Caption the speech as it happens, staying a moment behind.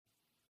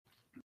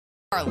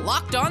Are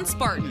Locked On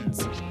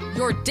Spartans,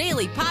 your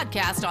daily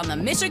podcast on the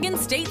Michigan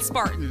State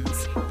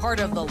Spartans, part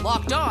of the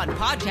Locked On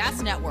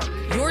Podcast Network,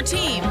 your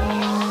team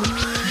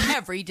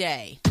every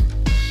day.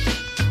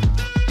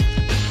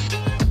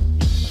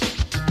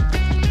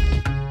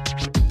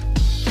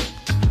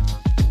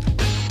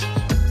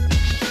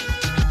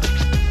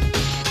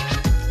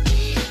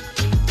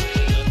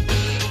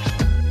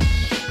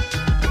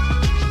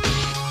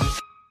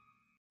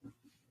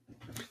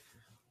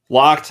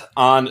 Locked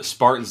On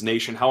Spartans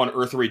Nation. How on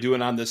earth are we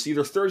doing on this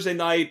either Thursday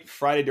night,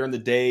 Friday during the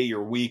day,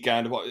 your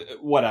weekend,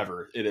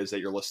 whatever it is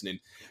that you're listening?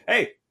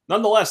 Hey,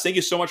 nonetheless, thank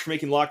you so much for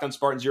making Locked On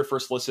Spartans your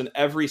first listen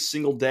every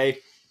single day.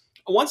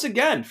 Once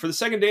again, for the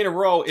second day in a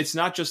row, it's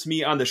not just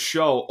me on the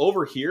show.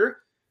 Over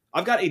here,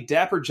 I've got a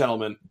dapper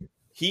gentleman.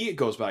 He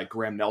goes by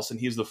Graham Nelson.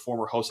 He's the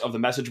former host of the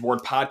Message Board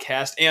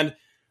podcast. And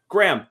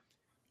Graham,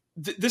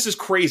 this is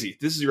crazy.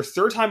 This is your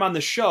third time on the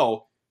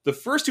show. The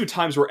first two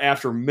times were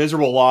after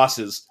miserable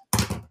losses.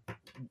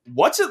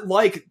 What's it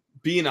like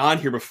being on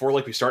here before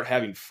we start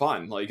having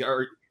fun?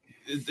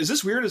 Is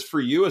this weird as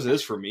for you as it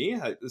is for me?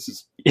 This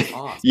is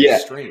odd. Yeah,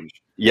 strange.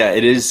 Yeah,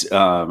 it is.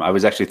 I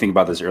was actually thinking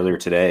about this earlier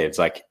today. It's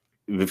like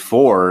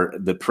before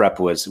the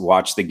prep was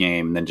watch the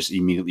game and then just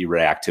immediately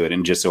react to it.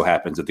 And just so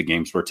happens that the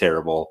games were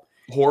terrible.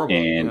 Horrible.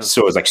 And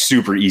so it was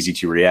super easy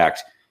to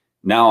react.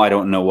 Now I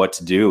don't know what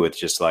to do. It's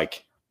just I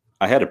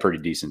had a pretty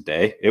decent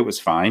day. It was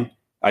fine.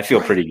 I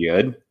feel pretty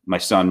good. My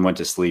son went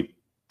to sleep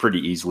pretty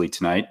easily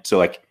tonight.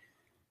 So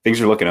things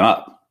are looking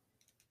up.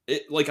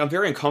 I'm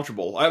very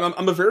uncomfortable.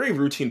 I'm a very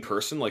routine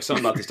person.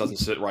 Something about this doesn't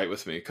sit right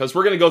with me because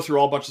we're going to go through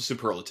all a bunch of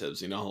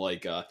superlatives,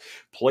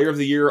 player of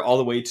the year all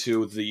the way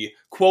to the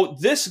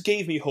quote, "This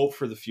gave me hope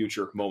for the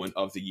future" moment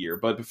of the year.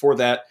 But before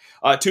that,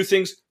 two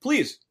things,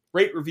 please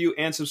rate, review,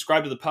 and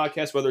subscribe to the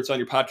podcast, whether it's on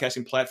your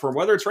podcasting platform,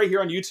 whether it's right here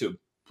on YouTube.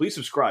 Please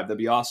subscribe. That'd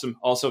be awesome.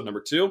 Also,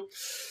 number two,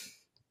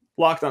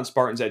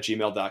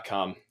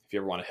 LockedOnSpartans@gmail.com if you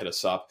ever want to hit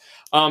us up.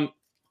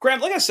 Graham,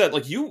 like I said,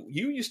 you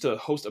used to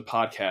host a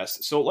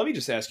podcast. So let me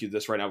just ask you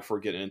this right now before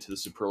getting into the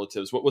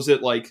superlatives. What was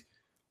it like?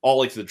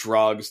 All the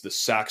drugs, the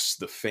sex,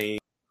 the fame,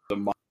 the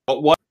money.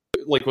 What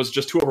was it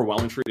just too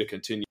overwhelming for you to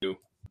continue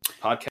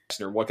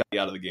podcasting, or what got you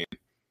out of the game?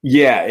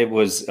 Yeah, it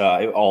was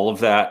all of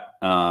that.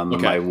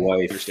 Okay. My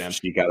wife,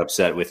 she got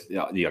upset with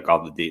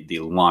the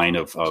line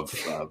of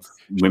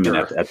women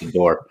at the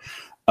door.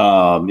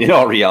 In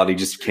all reality,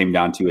 just came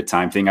down to a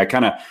time thing.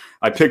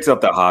 I picked up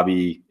the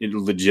hobby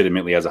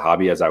legitimately as a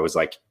hobby as I was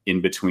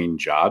in between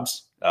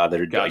jobs.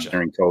 During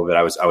COVID,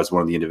 I was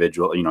one of the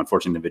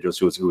unfortunate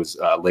individuals who was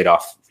laid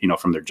off,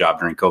 from their job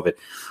during COVID.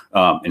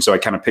 And so I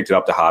kind of picked it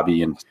up the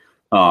hobby, and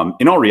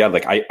in all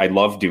reality, I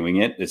love doing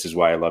it. This is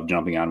why I love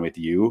jumping on with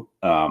you.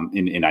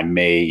 And I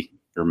may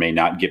or may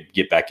not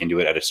get back into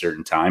it at a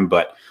certain time,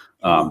 but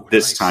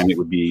this time it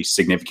would be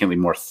significantly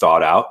more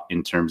thought out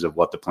in terms of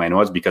what the plan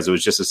was, because it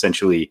was just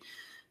essentially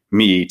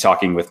me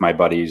talking with my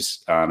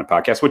buddies on a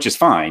podcast, which is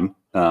fine.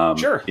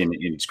 Sure. And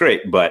it's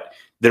great, but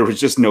there was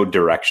just no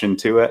direction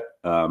to it.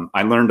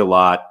 I learned a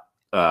lot,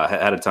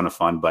 had a ton of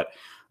fun, but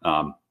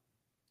I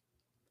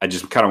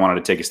just kind of wanted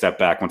to take a step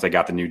back once I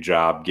got the new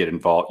job, get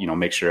involved,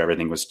 make sure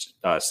everything was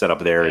set up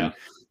there. Yeah. And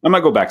I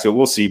might go back to it.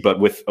 We'll see, but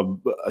with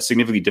a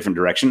significantly different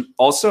direction.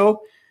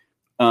 Also,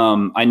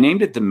 I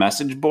named it the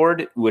Message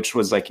Board, which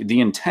was the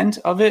intent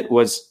of it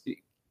was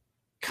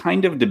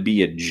kind of to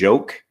be a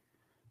joke.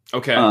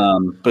 Okay.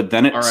 But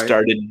then it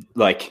started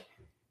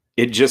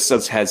it just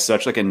has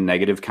such a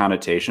negative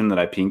connotation that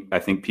I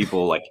think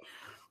people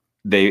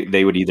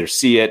they would either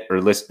see it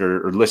or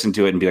listen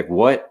to it and be like,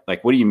 what?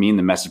 What do you mean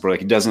the Message Board?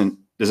 This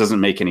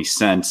doesn't make any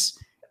sense.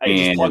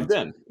 Just plugged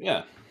in.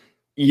 Yeah.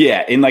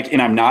 Yeah. And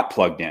I'm not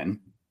plugged in.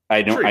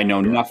 I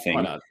know nothing.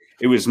 Why not?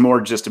 It was more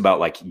just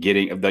about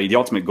getting the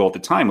ultimate goal at the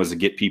time was to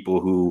get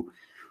people who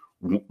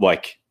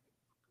liked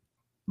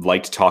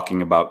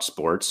talking about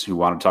sports, who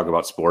wanted to talk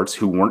about sports,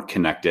 who weren't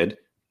connected,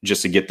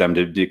 just to get them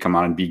to come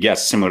on and be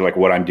guests, similar to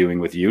what I'm doing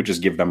with you,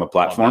 just give them a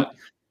platform.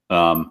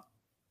 And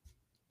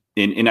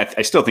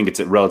I still think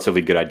it's a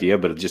relatively good idea,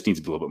 but it just needs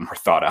to be a little bit more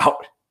thought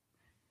out.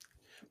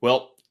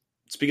 Well,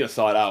 speaking of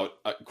thought out,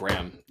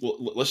 Graham,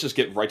 let's just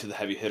get right to the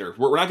heavy hitter.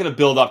 We're not going to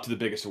build up to the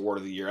biggest award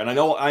of the year. And I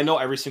know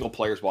every single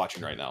player is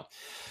watching right now.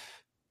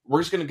 We're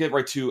just going to get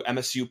right to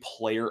MSU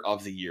Player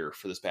of the Year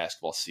for this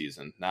basketball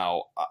season.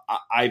 Now,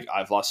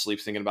 I've lost sleep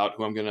thinking about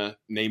who I'm going to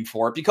name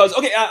for it because,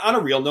 okay, on a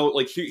real note,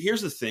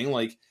 here's the thing.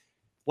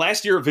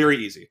 Last year, very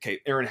easy. Okay,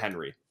 Aaron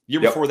Henry.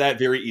 Year before that,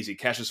 very easy.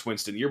 Cassius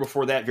Winston. Year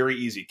before that, very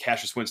easy.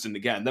 Cassius Winston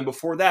again. Then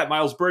before that,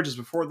 Miles Bridges.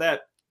 Before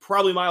that,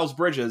 probably Miles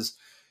Bridges.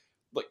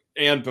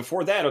 And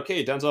before that,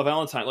 okay, Denzel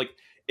Valentine.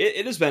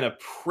 It has been a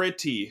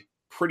pretty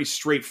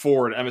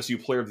straightforward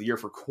MSU Player of the Year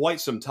for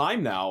quite some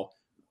time now.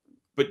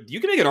 But you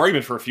can make an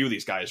argument for a few of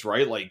these guys,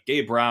 right? Like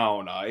Gabe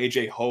Brown,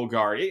 AJ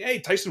Hoggard. Hey,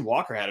 Tyson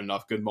Walker had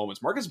enough good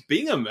moments. Marcus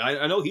Bingham,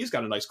 I know he's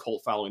got a nice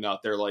cult following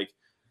out there.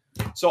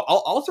 So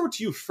I'll throw it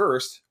to you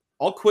first.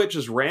 I'll quit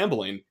just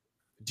rambling.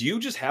 Do you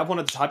just have one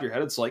at the top of your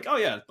head? It's oh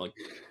yeah,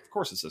 of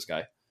course it's this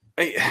guy.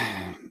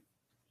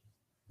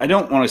 I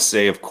don't want to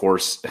say, of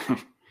course.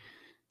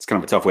 it's kind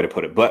of a tough way to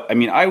put it. But I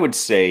mean, I would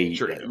say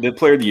the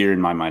player of the year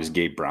in my mind is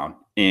Gabe Brown.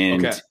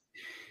 And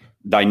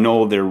I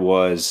know there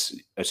was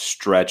a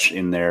stretch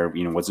in there,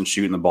 wasn't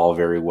shooting the ball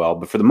very well.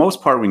 But for the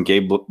most part, when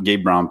Gabe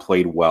Brown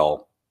played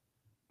well,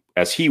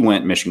 as he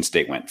went, Michigan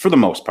State went, for the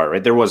most part,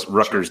 right? There was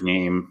Rutgers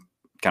game,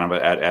 kind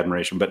of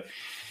admiration. But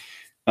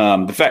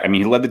the fact,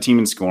 he led the team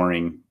in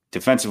scoring.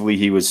 Defensively,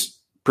 he was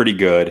pretty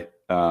good.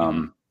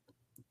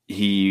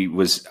 He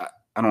was,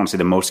 I don't want to say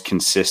the most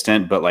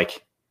consistent, but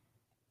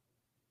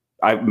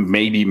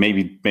maybe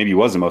he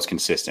was the most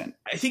consistent.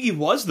 I think he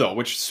was, though,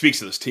 which speaks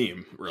to this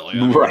team, really.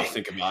 Right. When I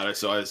think about it.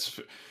 So it's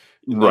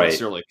not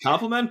necessarily a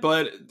compliment,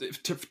 but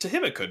to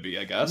him it could be,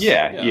 I guess.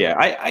 Yeah.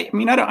 I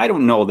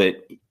don't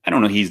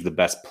know he's the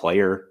best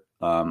player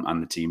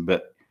on the team,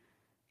 but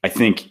I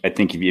think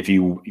if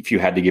you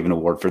had to give an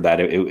award for that,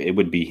 it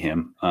would be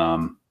him.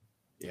 And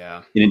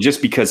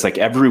just because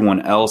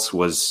everyone else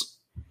was,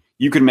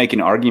 you could make an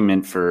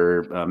argument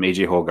for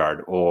AJ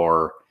Hoggard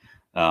or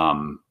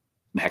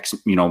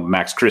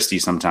Max Christie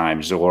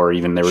sometimes, or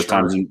even there was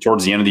times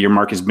towards the end of the year,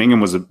 Marcus Bingham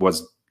was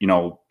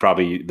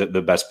probably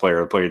the best player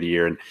of the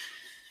year, and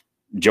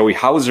Joey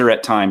Hauser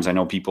at times. I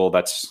know people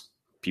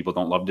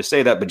don't love to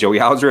say that, but Joey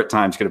Hauser at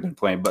times could have been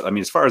playing. But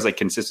as far as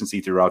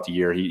consistency throughout the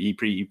year,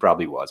 he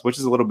probably was, which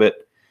is a little bit,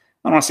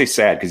 I don't want to say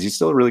sad, because he's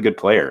still a really good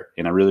player,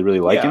 and I really, really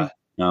like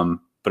him.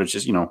 But it's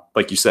just,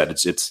 like you said,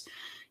 it's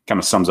kind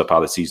of sums up how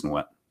the season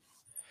went.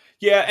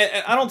 Yeah,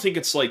 and I don't think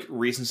it's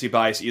recency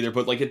bias either,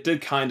 but it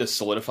did kind of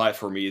solidify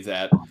for me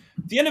that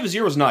the end of his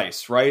year was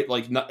nice, right?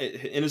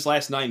 In his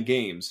last 9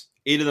 games,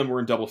 8 of them were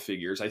in double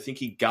figures. I think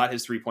he got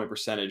his 3-point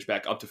percentage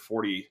back up to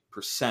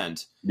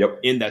 40%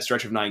 in that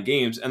stretch of 9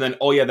 games. And then,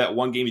 that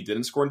one game he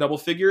didn't score in double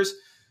figures,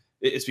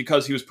 it's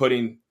because he was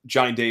putting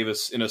Johnny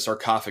Davis in a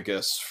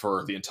sarcophagus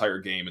for the entire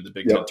game in the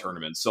Big Ten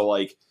tournament.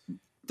 So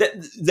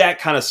that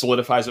kind of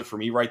solidifies it for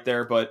me right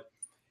there. But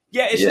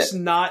yeah, it's just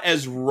not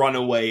as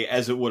runaway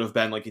as it would have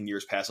been in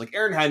years past.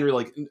 Aaron Henry,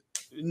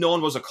 no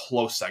one was a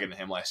close second to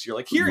him last year.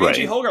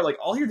 AJ Hoggard,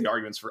 I'll hear the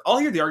arguments for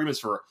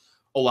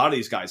a lot of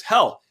these guys.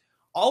 Hell,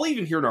 I'll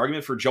even hear an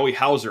argument for Joey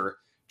Hauser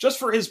just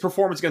for his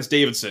performance against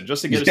Davidson,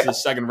 just to get us to the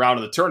second round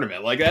of the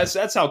tournament.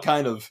 That's how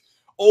kind of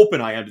open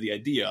I am to the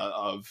idea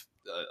of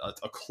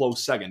a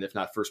close second, if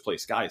not first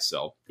place guy.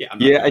 So I'm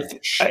not going to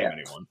shame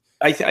anyone.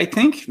 I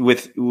think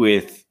with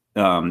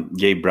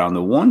Gabe Brown,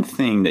 the one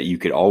thing that you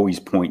could always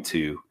point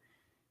to,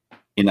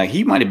 and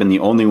he might have been the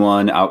only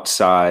one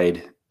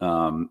outside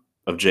of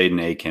Jaden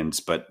Akins,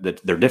 but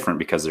they're different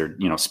because they're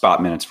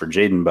spot minutes for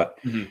Jaden. But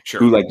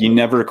who you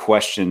never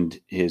questioned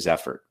his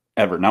effort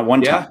ever, not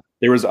one time.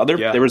 There was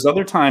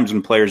other times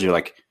when players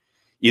are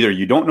either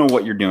you don't know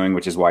what you're doing,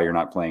 which is why you're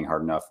not playing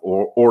hard enough,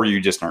 or you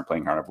just aren't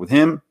playing hard enough. With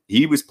him,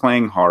 he was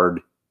playing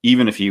hard,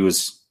 even if he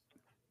was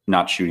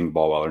not shooting the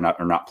ball well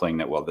or not playing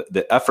that well.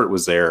 The effort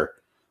was there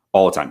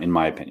all the time, in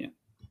my opinion.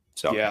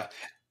 So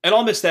and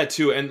I'll miss that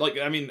too. And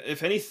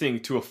if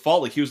anything, to a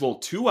fault, he was a little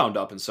too wound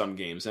up in some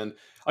games. And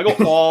I go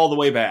all the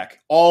way back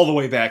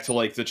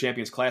to the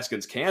Champions Classic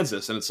against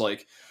Kansas, and it's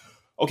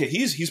okay,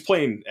 he's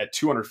playing at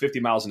 250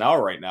 miles an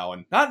hour right now,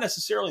 and not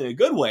necessarily in a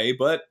good way,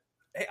 but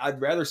hey,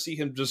 I'd rather see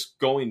him just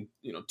going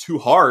too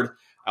hard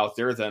out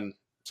there than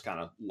just kind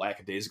of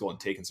lackadaisical and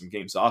taking some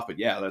games off. But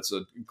that's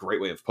a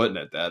great way of putting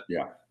it. That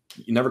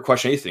you never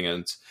question anything,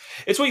 and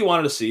it's what you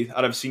wanted to see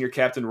out of senior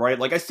captain,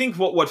 right? I think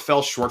what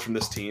fell short from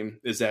this team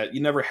is that you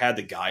never had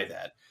the guy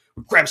that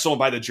would grab someone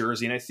by the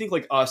jersey, and I think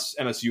us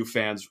MSU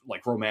fans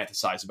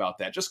romanticize about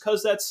that, just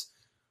because that's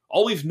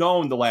all we've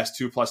known the last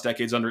 2+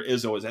 decades under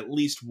Izzo is at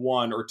least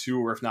 1 or 2,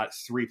 or if not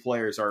 3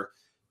 players are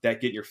that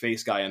get in your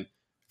face guy. And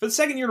for the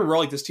second year in a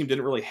row, this team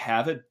didn't really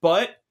have it,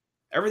 but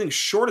everything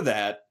short of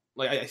that,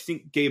 I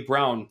think Gabe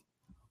Brown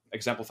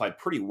exemplified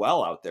pretty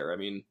well out there.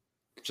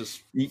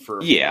 Just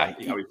for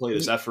how we play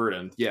this effort,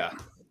 and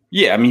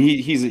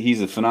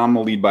he's a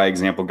phenomenal lead by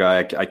example guy.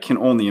 I can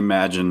only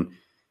imagine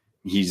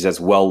he's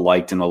as well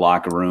liked in the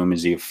locker room.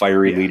 Is he a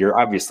fiery leader?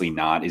 Obviously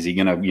not. Is he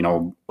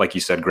gonna like you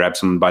said, grab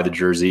someone by the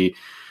jersey?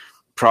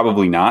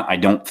 Probably not.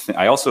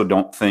 I also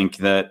don't think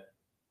that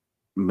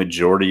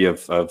majority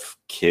of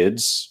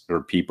kids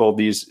or people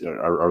these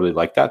are really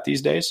like that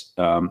these days.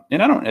 And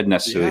I don't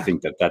necessarily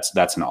think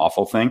that's an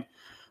awful thing.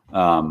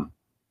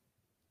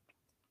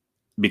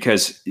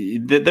 Because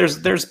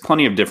there's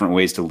plenty of different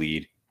ways to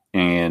lead,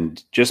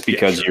 and just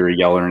because you're a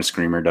yeller and a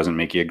screamer doesn't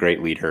make you a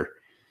great leader.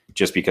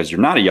 Just because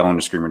you're not a yeller and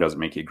a screamer doesn't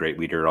make you a great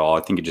leader at all.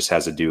 I think it just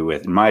has to do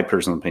with, in my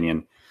personal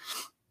opinion,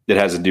 it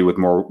has to do with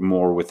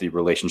more with the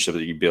relationship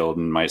that you build.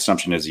 And my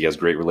assumption is he has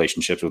great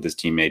relationships with his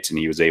teammates, and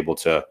he was able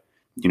to,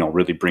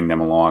 really bring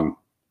them along.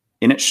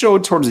 And it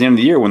showed towards the end of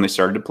the year when they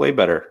started to play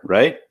better,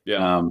 right?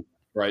 Yeah,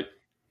 right.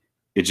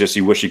 It's just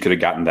you wish you could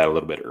have gotten that a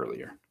little bit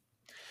earlier.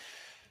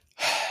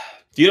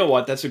 You know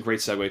what? That's a great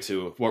segue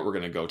to what we're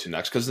going to go to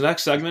next, because the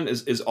next segment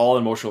is all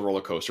emotional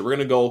roller coaster. We're going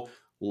to go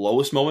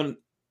lowest moment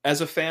as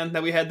a fan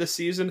that we had this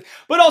season,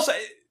 but also,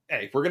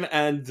 hey, we're going to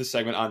end the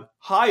segment on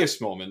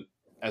highest moment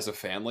as a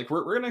fan. We're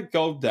going to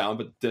go down,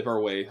 but dip our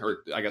way,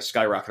 or I guess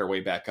skyrocket our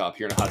way back up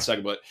here in a hot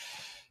second. But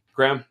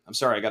Graham, I'm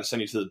sorry, I got to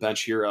send you to the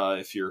bench here.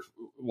 If you're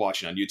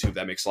watching on YouTube,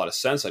 that makes a lot of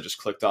sense. I just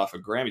clicked off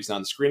of Graham. He's not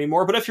on the screen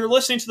anymore. But if you're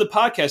listening to the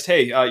podcast,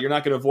 hey, you're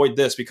not going to avoid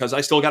this because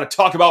I still got to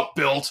talk about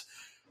Built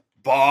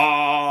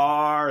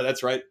Bar.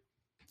 That's right.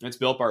 It's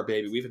Built Bar,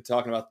 baby. We've been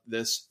talking about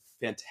this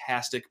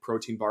fantastic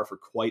protein bar for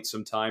quite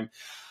some time.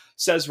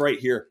 Says right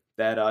here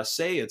that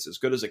say it's as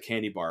good as a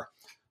candy bar.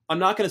 I'm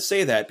not going to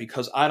say that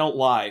because I don't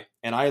lie,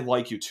 and I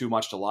like you too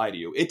much to lie to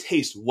you. It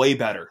tastes way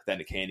better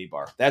than a candy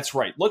bar. That's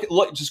right.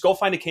 Look, just go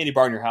find a candy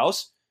bar in your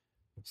house,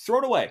 throw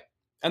it away,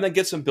 and then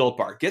get some Built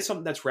Bar. Get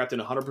something that's wrapped in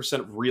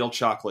 100% real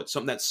chocolate,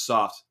 something that's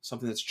soft,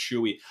 something that's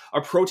chewy,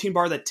 a protein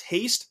bar that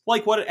tastes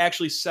like what it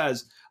actually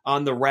says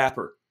on the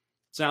wrapper.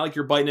 It's not like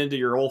you're biting into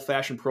your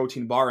old-fashioned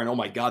protein bar and, oh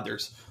my God,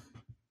 there's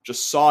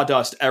just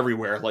sawdust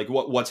everywhere. Like,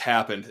 what's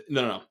happened?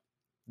 No.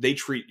 They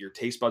treat your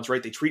taste buds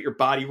right. They treat your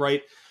body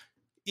right.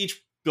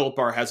 Each Built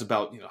Bar has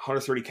about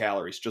 130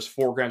 calories, just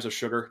 4 grams of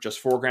sugar, just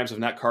 4 grams of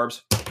net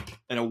carbs,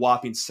 and a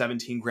whopping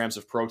 17 grams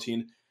of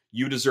protein.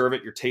 You deserve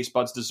it. Your taste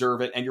buds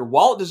deserve it. And your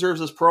wallet deserves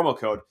this promo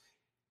code.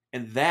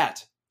 And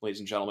that, ladies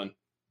and gentlemen,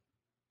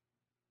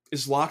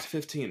 is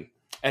Locked15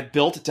 at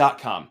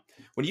Built.com.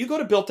 When you go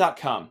to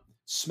Built.com,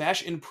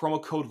 smash in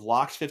promo code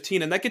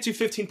Locked15, and that gets you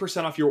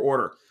 15% off your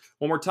order.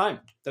 One more time,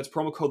 that's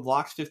promo code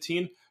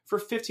Locked15 for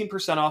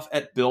 15% off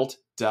at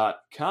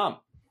Built.com.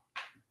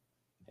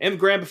 And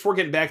Graham, before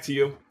getting back to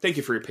you, thank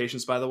you for your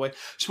patience, by the way.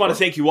 Just want to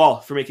thank you all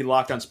for making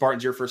Locked On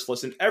Spartans your first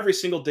listen every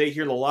single day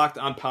here in the Locked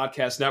On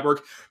Podcast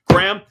Network.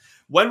 Graham,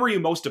 when were you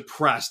most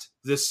depressed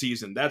this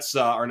season? That's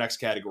our next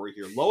category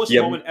here. Lowest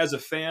moment as a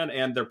fan,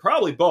 and they're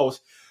probably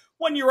both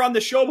when you were on the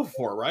show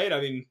before, right?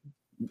 I mean,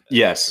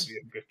 yes.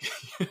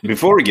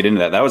 Before we get into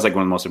that, that was like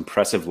one of the most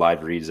impressive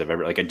live reads I've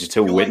ever, like, just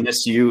to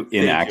witness you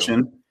in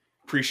action.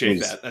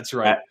 Appreciate that. That's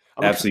right.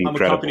 I'm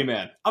incredible.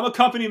 a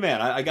company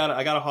man. I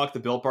gotta hawk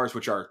the Built Bars,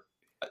 which are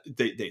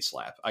they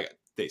slap.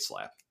 They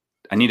slap.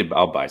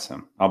 I'll buy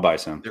some.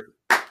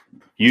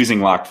 Using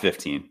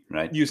Locked15,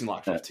 right? Using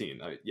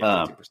Locked15.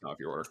 15% off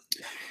your order.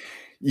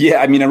 Yeah,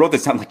 I mean, I wrote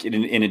this down, like, and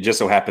it just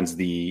so happens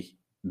the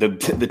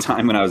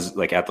time when I was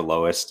like at the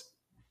lowest,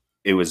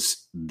 it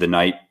was the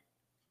night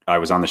I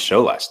was on the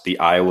show last, the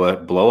Iowa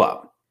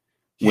blowout,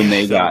 when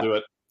they got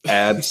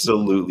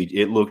absolutely.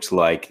 It looked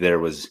like there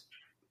was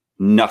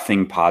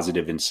nothing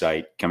positive in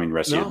sight coming the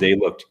rest of the year.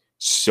 They looked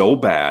so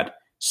bad,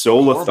 so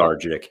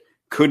lethargic,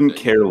 couldn't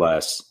care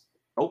less.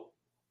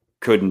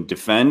 Couldn't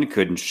defend,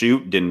 couldn't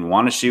shoot, didn't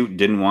want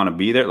to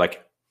be there.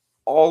 Like,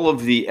 all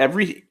of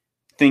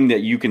everything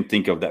that you can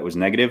think of that was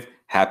negative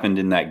happened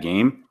in that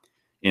game.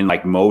 In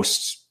like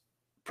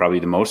probably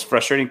the most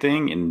frustrating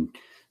thing. And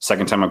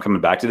second time I'm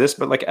coming back to this,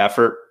 but like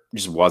effort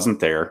just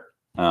wasn't there.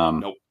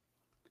 I'm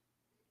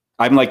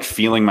like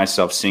feeling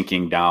myself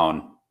sinking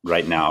down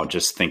right now,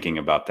 just thinking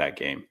about that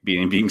game,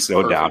 being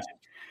so down.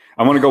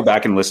 I want to go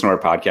back and listen to our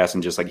podcast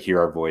and just like hear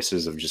our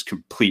voices of just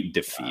complete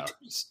defeat.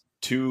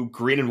 Two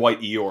green and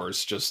white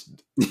Eeyores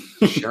just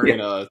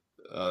sharing a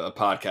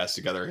podcast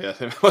together.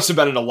 Yeah, it must have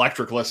been an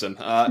electric listen.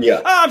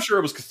 I'm sure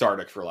it was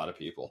cathartic for a lot of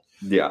people.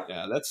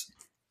 Yeah,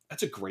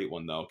 that's a great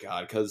one though,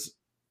 God, because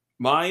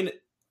mine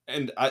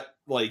and I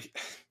like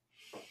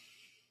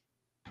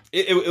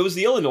it was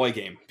the Illinois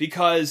game,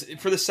 because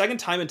for the second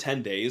time in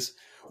 10 days,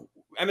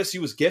 MSU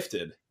was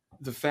gifted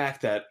the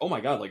fact that, oh my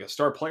God, like a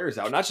star player is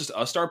out. Not just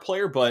a star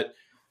player, but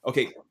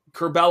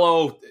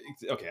Curbelo.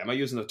 Okay, am I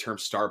using the term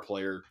star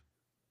player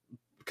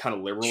kind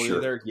of liberally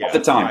there? Yeah, at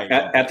the time.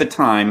 At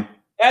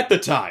the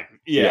time.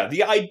 Yeah.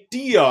 The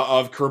idea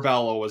of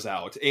Curbelo was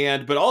out,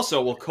 but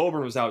also,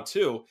 Coburn was out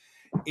too.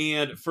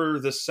 And for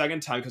the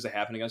second time, because it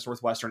happened against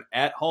Northwestern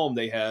at home,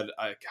 they had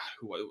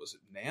who was it,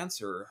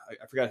 Nance, or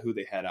I forgot who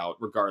they had out.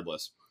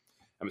 Regardless,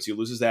 MSU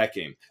loses that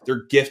game.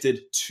 They're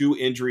gifted 2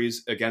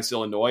 injuries against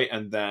Illinois,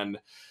 and then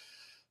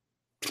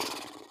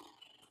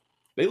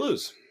they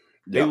lose.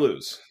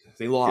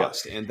 They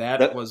lost, and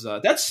that was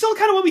that's still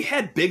kind of when we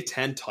had Big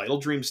Ten title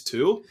dreams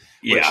too.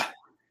 Which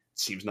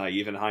seems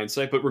naive in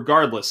hindsight, but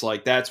regardless,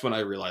 like, that's when I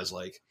realized,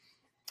 like,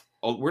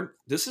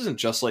 this isn't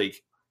just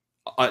like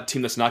a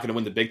team that's not going to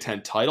win the Big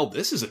Ten title.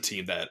 This is a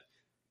team that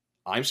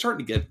I'm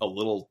starting to get a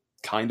little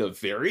kind of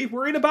very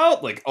worried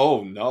about. Like,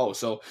 oh no.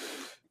 So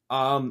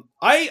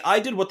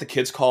I did what the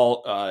kids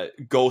call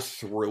go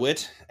through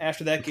it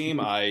after that game.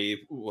 I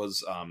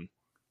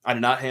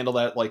did not handle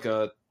that like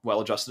a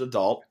well-adjusted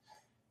adult,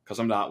 because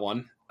I'm not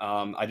one.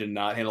 I did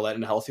not handle that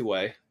in a healthy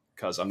way,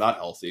 because I'm not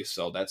healthy.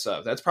 So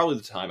that's probably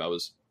the time I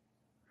was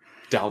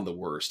down the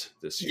worst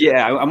this year.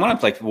 Yeah, I want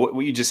to, like, what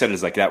you just said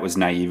is like that was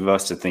naive of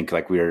us to think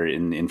like we were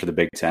in for the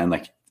Big Ten.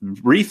 Like,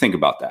 rethink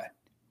about that.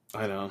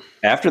 I know.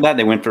 After that,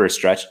 they went for a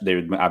stretch. They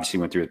obviously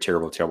went through a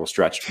terrible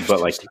stretch.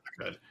 But like,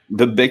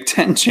 the Big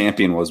Ten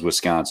champion was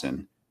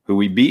Wisconsin, who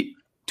we beat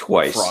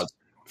twice.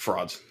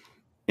 Frauds.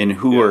 And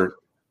who are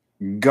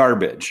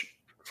garbage.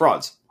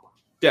 Frauds.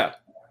 Yeah.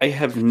 I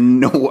have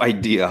no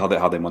idea how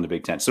they won the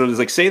Big Ten. So it's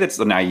like, say that's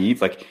the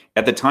naive. Like,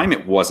 at the time,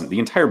 it wasn't. The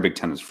entire Big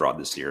Ten is fraud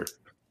this year.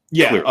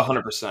 Yeah,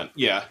 100%.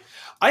 Yeah.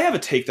 I have a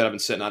take that I've been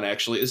sitting on,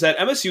 actually, is that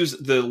MSU is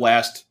the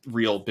last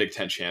real Big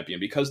Ten champion,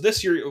 because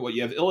this year,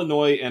 you have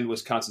Illinois and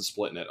Wisconsin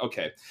splitting it.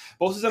 Okay.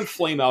 Both of them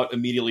flame out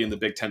immediately in the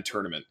Big Ten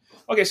tournament.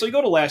 Okay, so you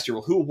go to last year.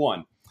 Well, who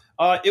won?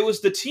 It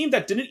was the team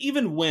that didn't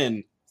even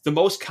win the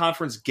most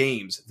conference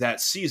games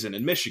that season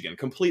in Michigan.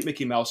 Complete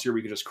Mickey Mouse here.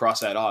 We could just cross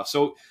that off.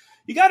 So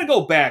you got to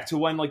go back to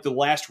when the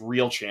last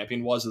real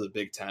champion was of the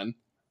Big Ten,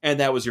 and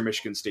that was your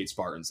Michigan State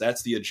Spartans.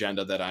 That's the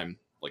agenda that I'm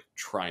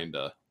trying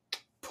to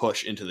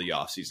push into the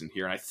offseason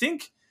here. And I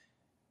think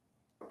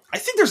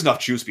there's enough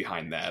juice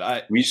behind that.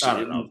 I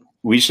don't know.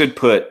 We should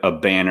put a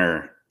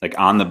banner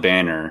on the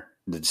banner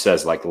that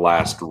says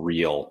last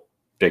real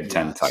Big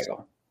Ten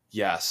title.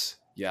 Yes.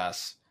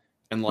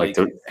 And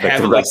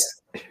the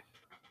rest.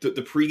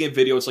 The pregame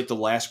video, it's the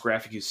last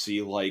graphic you see,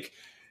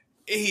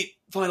 8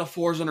 Final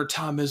Fours under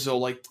Tom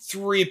Izzo,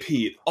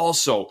 3-peat.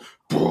 Also,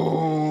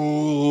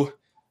 boo,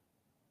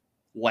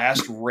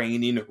 last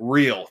reigning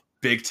real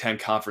Big Ten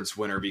conference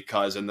winner,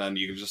 because, and then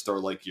you can just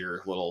throw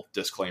your little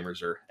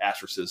disclaimers or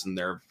asterisks in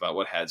there about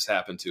what has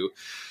happened to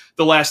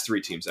the last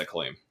 3 teams that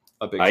claim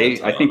a Big Ten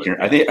title.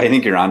 I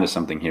think you're onto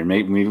something here.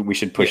 Maybe we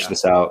should push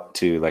this out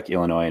to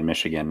Illinois and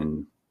Michigan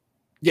and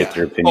get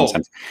their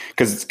opinions,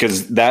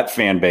 because that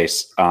fan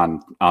base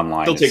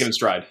online they'll take it in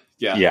stride.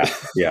 Yeah.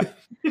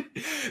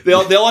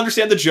 they'll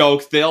understand the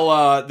joke.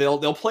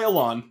 They'll play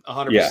along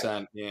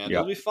 100%, and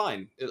it'll be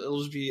fine.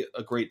 It'll just be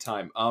a great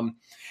time.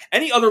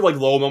 Any other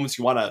low moments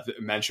you want to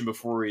mention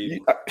before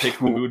we pick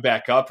the mood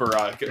back up,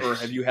 or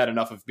have you had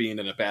enough of being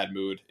in a bad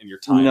mood in your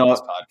time on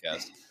this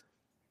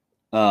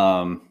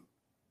podcast?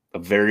 A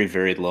very,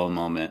 very low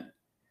moment.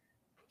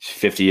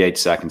 58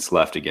 seconds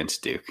left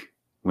against Duke,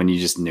 when you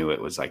just knew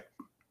it was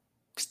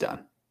it's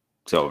done.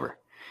 It's over.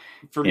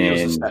 For me, it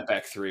was a step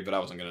back 3, but I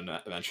wasn't going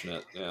to mention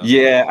it.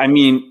 Yeah, I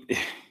mean,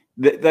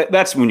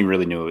 that's when you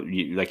really knew it.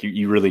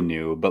 You really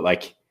knew. But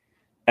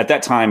at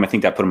that time, I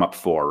think that put them up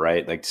 4,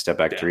 right? Step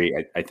back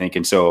 3, I think.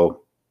 And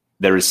so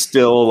there is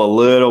still a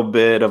little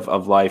bit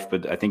of life,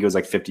 but I think it was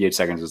 58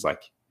 seconds was I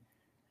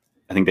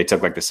think they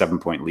took the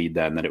 7-point lead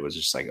then, that it was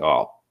just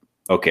oh,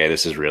 okay,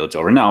 this is real. It's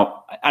over.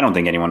 Now, I don't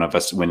think any one of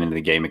us went into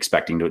the game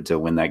expecting to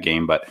win that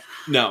game, but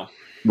no.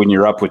 When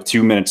you're up with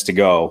 2 minutes to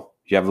go,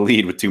 you have the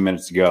lead with 2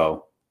 minutes to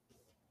go.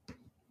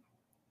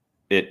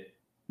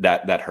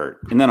 That hurt.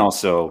 And then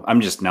also,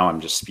 I'm just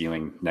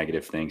spewing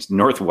negative things.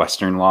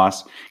 Northwestern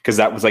loss, because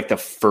that was the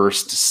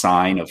first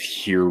sign of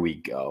here we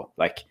go.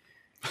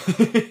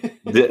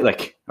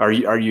 Are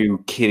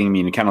you kidding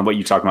me? And kind of what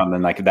you talking about,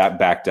 and then that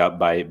backed up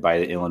by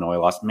the Illinois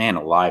loss. Man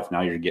alive!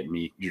 Now you're getting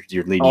me.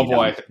 You're leading. Oh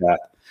boy.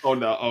 Oh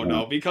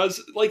no!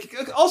 Because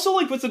also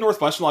with the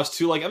Northwestern loss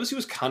too, MSU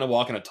was kind of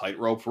walking a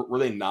tightrope. Were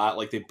they not?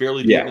 They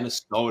barely beat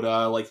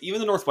Minnesota. Even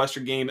the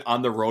Northwestern game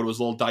on the road was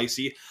a little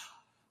dicey.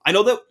 I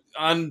know that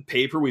on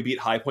paper we beat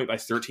High Point by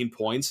 13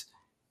 points.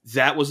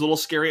 That was a little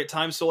scary at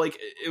times. So it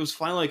was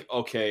finally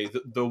okay,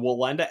 the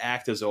Walenda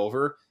act is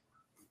over.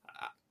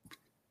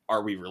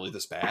 Are we really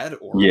this bad,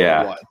 or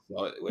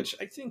what? Which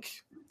I think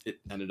it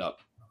ended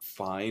up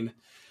fine.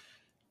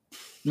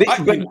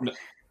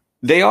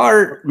 They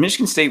are.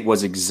 Michigan State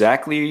was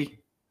exactly,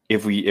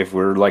 if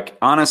we're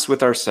honest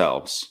with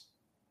ourselves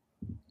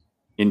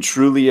and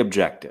truly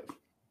objective,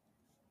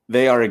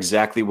 they are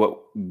exactly what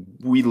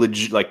we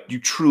you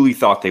truly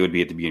thought they would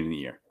be at the beginning of the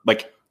year.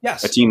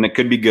 Yes, a team that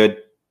could be good,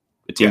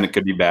 a team that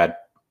could be bad,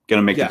 going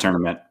to make the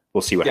tournament.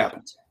 We'll see what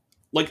happens.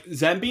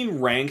 Them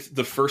being ranked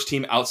the first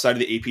team outside of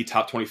the AP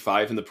top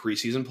 25 in the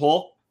preseason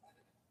poll,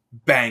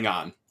 bang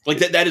on.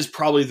 That is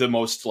probably the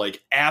most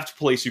apt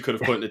place you could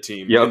have put in a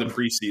team in the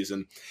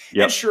preseason.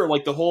 Yep. And sure,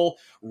 the whole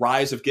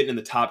rise of getting in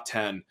the top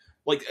 10,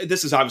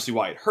 this is obviously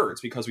why it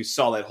hurts, because we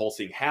saw that whole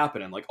thing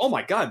happen and oh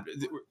my God,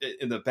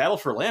 in the battle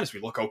for Atlantis, we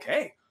look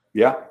okay.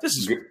 Yeah. This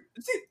is good.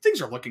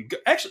 Things are looking good.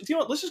 Actually, you know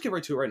what? Let's just get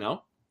right to it right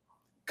now,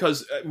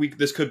 because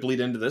this could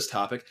bleed into this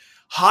topic.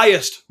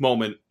 Highest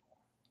moment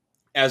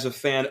as a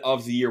fan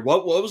of the year.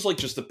 What was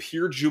just the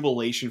pure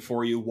jubilation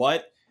for you?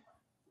 What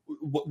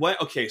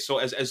okay, so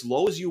as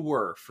low as you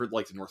were for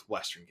the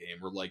Northwestern game,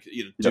 where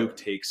Duke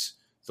takes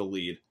the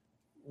lead,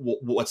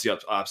 what's the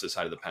opposite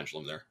side of the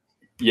pendulum there?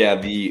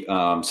 Yeah,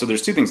 so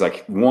there's 2 things.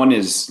 One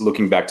is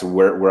looking back to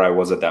where I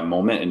was at that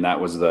moment, and that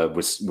was the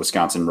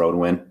Wisconsin road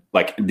win,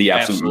 the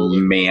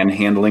absolute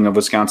manhandling of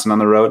Wisconsin on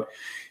the road.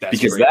 That's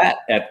because great.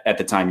 That at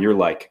the time you're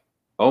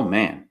oh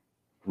man,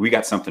 we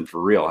got something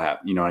for real.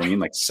 You know what I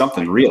mean?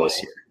 Something real is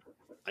here.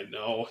 I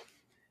know.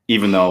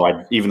 Even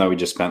though we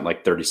just spent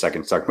 30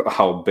 seconds talking about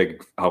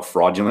how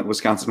fraudulent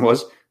Wisconsin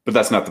was, but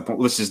that's not the point.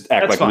 Let's just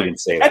act we didn't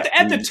say that.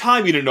 At the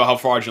time, you didn't know how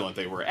fraudulent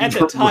they were. At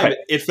the time,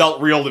 it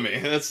felt real to me.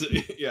 That's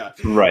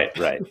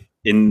Right.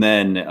 And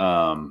then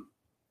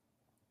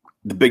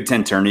the Big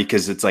Ten tourney,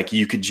 because it's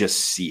you could just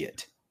see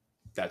it.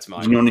 That's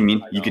mine. You know what I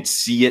mean? You could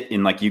see it,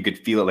 and you could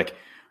feel it.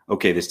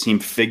 Okay, this team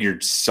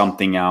figured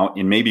something out,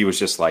 and maybe it was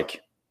just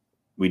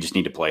we just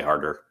need to play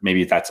harder.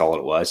 Maybe that's all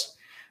it was.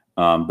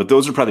 But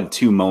those are probably the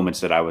 2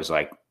 moments that I was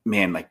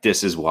man,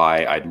 this is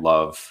why I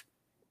love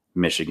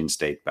Michigan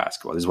State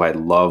basketball. This is why I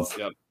love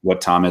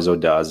what Tom Izzo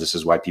does. This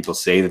is why people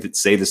say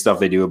the stuff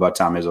they do about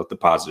Tom Izzo, the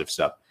positive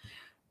stuff.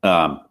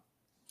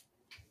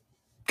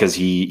 Because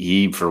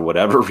he, for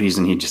whatever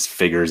reason, he just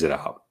figures it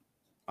out.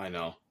 I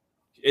know.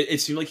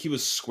 It seemed like he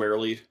was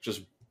squarely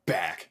just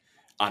back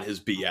on his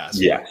BS.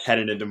 Yeah.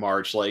 Heading into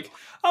March. Like,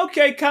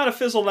 okay, kind of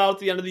fizzled out at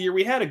the end of the year.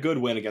 We had a good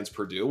win against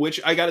Purdue, which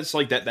I got it's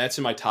like that's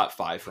in my top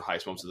 5 for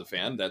highest moments of the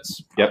fan.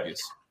 That's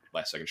obvious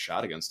last second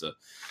shot against a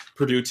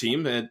Purdue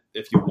team. And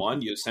if you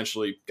won, you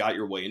essentially got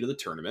your way into the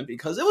tournament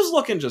because it was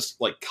looking just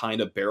like kind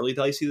of barely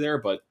dicey there,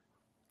 but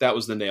that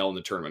was the nail in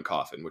the tournament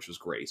coffin, which was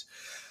great.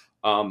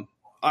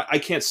 I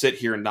can't sit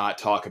here and not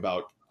talk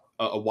about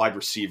a wide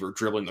receiver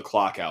dribbling the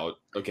clock out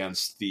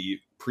against the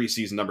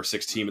preseason number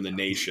 6 team in the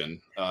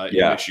nation in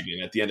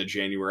Michigan at the end of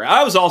January.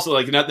 I was also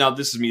like, now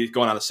this is me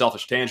going on a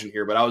selfish tangent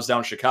here, but I was down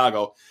in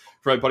Chicago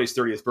for my buddy's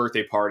 30th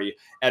birthday party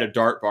at a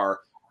dart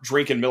bar,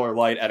 drinking Miller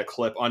Lite at a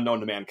clip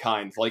unknown to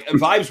mankind. Like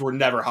vibes were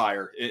never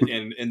higher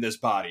in this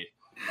body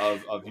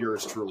of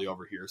yours truly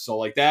over here. So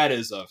like that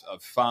is a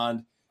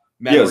fond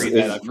memory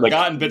that I've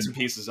forgotten bits and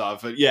pieces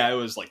of. But yeah, it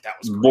was like that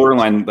was great.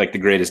 Borderline like the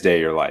greatest day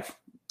of your life.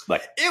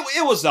 Like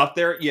it was up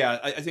there. Yeah,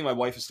 I think my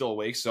wife is still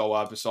awake, so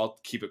I'll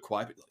keep it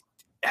quiet. But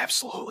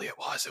absolutely, it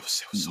was. It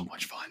was so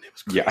much fun. It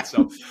was great. Yeah.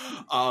 So,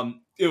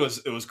 it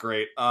was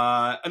great.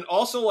 And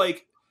also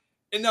like,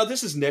 and now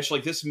this is niche.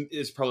 Like this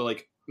is probably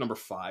like number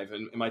 5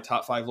 in my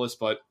top 5 list.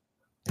 But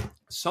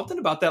something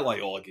about that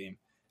Loyola game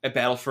at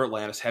Battle for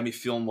Atlantis had me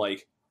feeling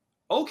like,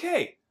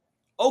 okay,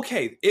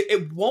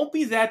 it won't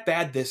be that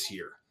bad this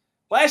year.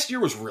 Last year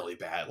was really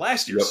bad.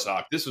 Last year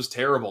sucked. This was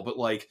terrible. But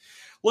like,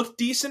 looked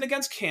decent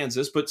against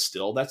Kansas, but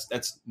still,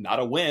 that's not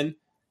a win.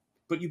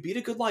 But you beat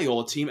a good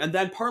Loyola team, and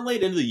then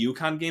parlayed into the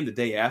UConn game the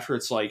day after.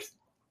 It's like,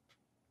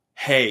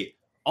 hey,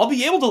 I'll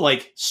be able to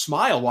like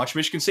smile, watch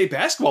Michigan State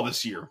basketball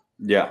this year.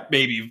 Yeah,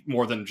 maybe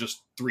more than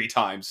just 3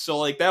 times. So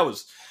like that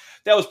was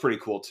pretty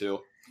cool too.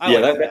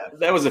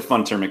 That was a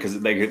fun tournament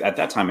because like, at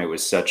that time it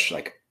was such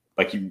like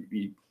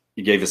you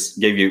gave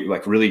you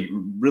like really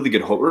really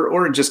good hope,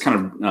 or it just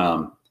kind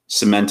of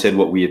cemented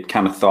what we had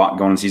kind of thought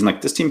going into the season.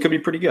 Like this team could be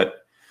pretty good.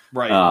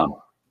 Right.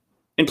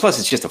 And plus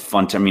it's just a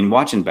fun time. I mean,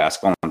 watching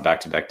basketball on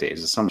back-to-back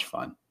days is so much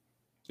fun.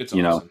 It's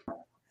awesome.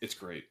 It's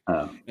great.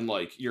 And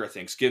like you're at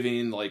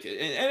Thanksgiving, like,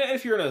 and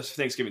if you're in a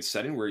Thanksgiving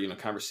setting where,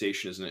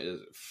 conversation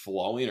isn't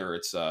flowing or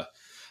it's not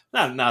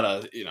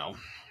a,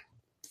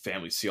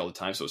 families see all the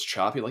time. So it's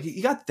choppy. Like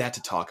you got that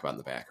to talk about in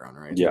the background,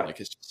 right? Yeah. Like,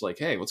 it's just like,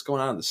 hey, what's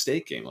going on in the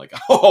state game? Like,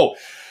 oh,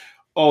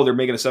 they're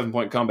making a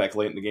 7-point comeback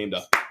late in the game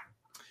to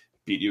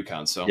beat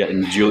UConn. So yeah.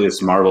 And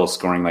Julius Marble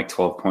scoring like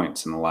 12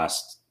 points in the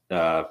last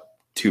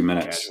 2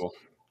 minutes.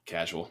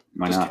 Casual.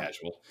 Why just not?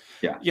 Casual.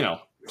 Yeah.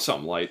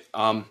 Something light.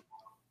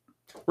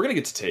 We're going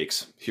to get to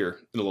takes here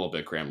in a little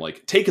bit, Graham.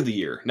 Like, take of the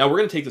year. Now, we're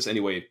going to take this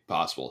any way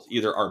possible.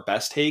 Either our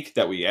best take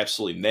that we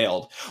absolutely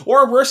nailed, or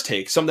our worst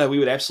take, some that we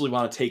would absolutely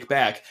want to take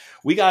back.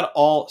 We got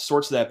all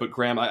sorts of that, but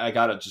Graham, I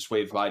got to just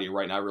wave by to you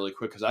right now really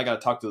quick because I got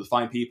to talk to the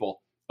fine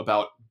people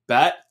about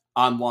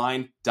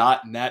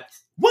betonline.net.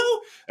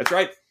 Woo! That's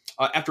right.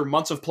 After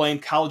months of playing,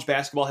 college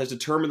basketball has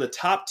determined the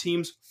top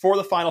teams for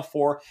the Final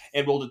Four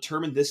and will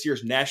determine this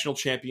year's national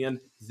champion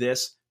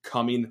this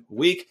coming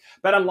week.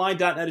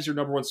 BetOnline.net is your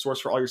number 1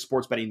 source for all your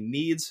sports betting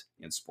needs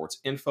and sports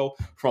info.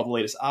 For all the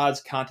latest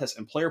odds, contests,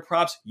 and player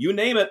props, you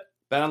name it,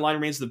 BetOnline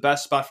remains the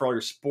best spot for all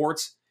your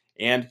sports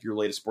and your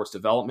latest sports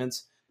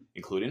developments,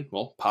 including,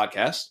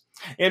 podcasts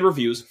and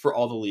reviews for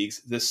all the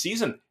leagues this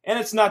season. And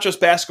it's not just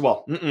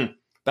basketball.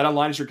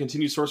 BetOnline is your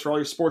continued source for all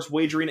your sports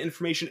wagering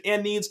information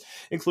and needs,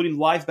 including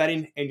live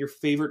betting and your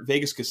favorite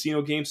Vegas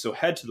casino games. So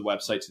head to the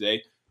website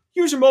today.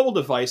 Use your mobile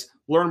device.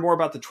 Learn more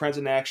about the trends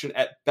in action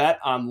at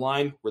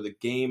BetOnline, where the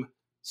game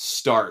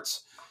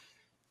starts.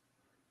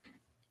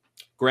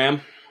 Graham,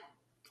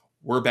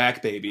 we're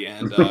back, baby,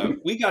 and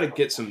we got to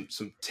get some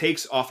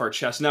takes off our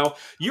chest. Now,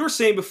 you were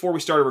saying before we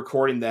started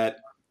recording that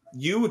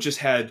you just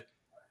had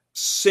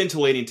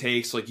scintillating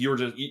takes. Like you were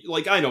just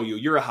like, I know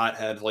you're a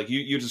hothead. Like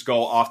you just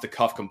go off the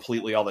cuff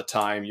completely all the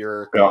time.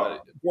 You're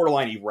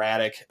borderline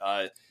erratic.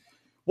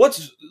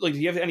 What's like? Do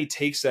you have any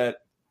takes that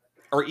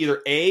are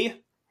either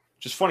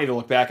just funny to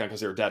look back on because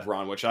they were dead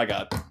wrong, which I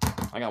got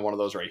one of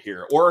those right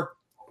here, or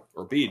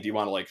B, do you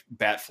want to like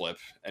bat flip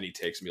any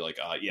takes and be like,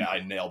 yeah, I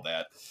nailed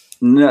that?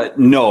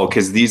 No,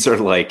 because these are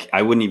like,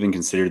 I wouldn't even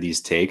consider these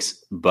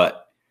takes,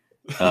 but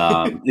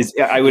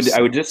I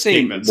would just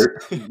say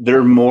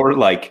they're more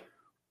like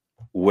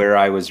where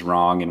I was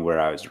wrong and where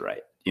I was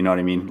right. You know what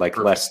I mean? Like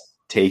Perfect. Less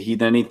takey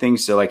than anything.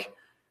 So like,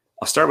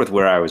 I'll start with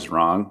where I was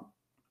wrong.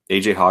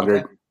 AJ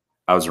Hoggard, okay.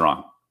 I was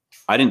wrong.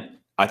 I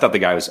thought the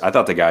guy was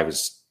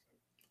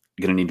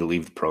going to need to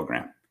leave the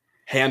program.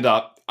 Hand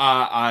up.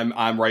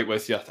 I'm right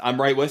with you.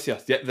 I'm right with you.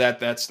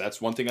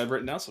 That's one thing I've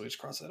written down. So we just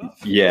cross that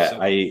off. Yeah.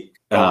 So, I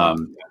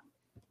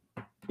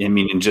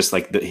mean, and just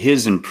like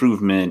his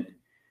improvement,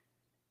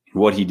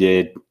 what he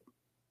did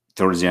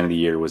towards the end of the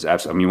year was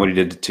absolutely, I mean, what he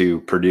did to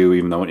Purdue,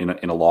 even though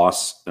in a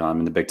loss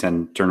in the Big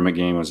Ten tournament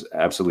game, was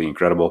absolutely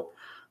incredible.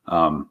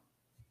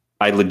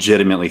 I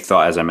legitimately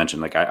thought, as I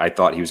mentioned, like I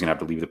thought he was going to have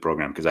to leave the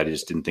program because I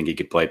just didn't think he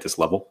could play at this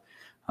level.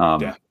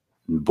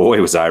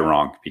 Boy, was I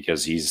wrong,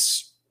 because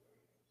he's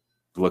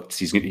going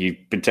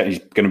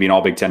to be an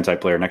all Big Ten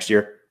type player next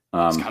year.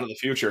 It's kind of the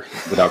future,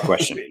 without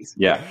question.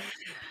 Yeah.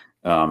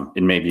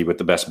 And maybe with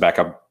the best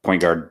backup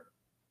point guard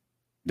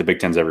the Big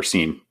Ten's ever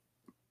seen,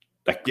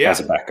 like as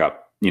a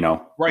backup,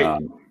 right.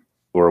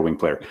 Or a wing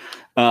player.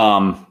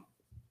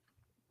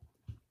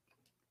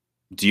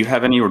 Do you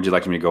have any, or would you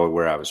like me to go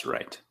where I was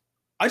right?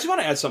 I just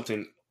want to add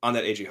something on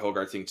that AJ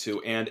Hoggard thing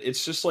too. And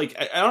it's just like,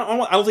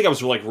 I don't think I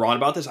was like wrong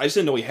about this. I just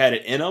didn't know he had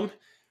it in him,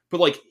 but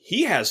like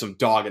he has some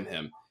dog in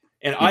him.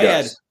 And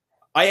I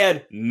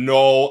had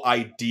no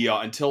idea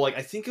until like,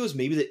 I think it was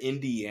maybe the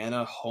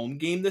Indiana home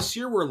game this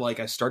year where like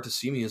I start to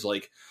see me as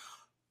like,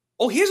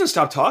 oh, he hasn't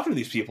stopped talking to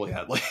these people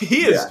yet. Like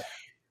he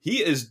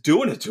is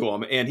doing it to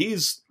them, and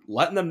he's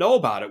letting them know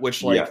about it,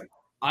 which like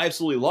I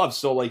absolutely love.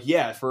 So like,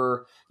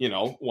 for,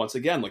 once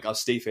again, like us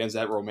State fans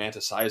that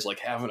romanticize like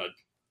having a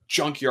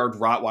junkyard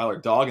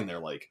Rottweiler dog in there,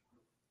 like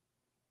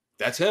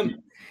that's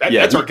him.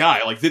 That's our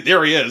guy. Like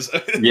there he is.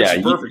 Perfect.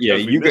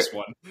 You get this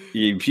one.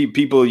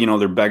 People,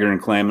 they're begging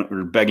and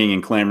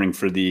clamoring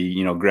for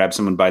the, grab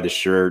someone by the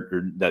shirt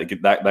or that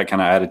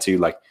kind of attitude.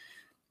 Like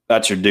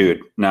that's your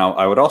dude. Now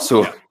I would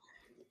also,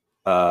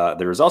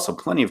 there was also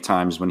plenty of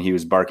times when he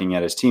was barking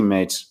at his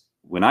teammates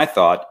when I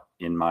thought,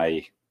 in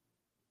my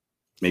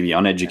maybe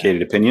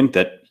uneducated opinion,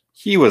 that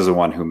he was the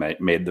one who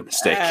made the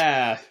mistake.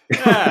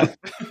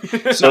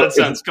 So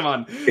nonsense. Come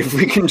on. If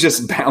we can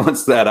just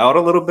balance that out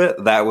a little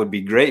bit, that would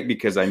be great,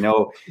 because I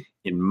know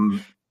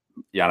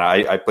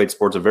I played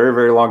sports a very,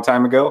 very long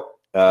time ago.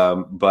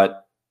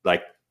 But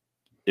like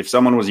if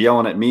someone was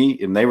yelling at me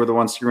and they were the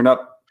ones screwing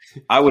up,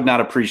 I would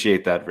not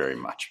appreciate that very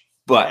much.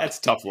 But that's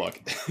tough luck.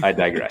 I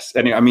digress.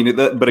 Anyway,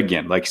 but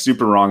again, like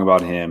super wrong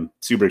about him,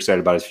 super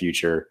excited about his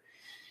future.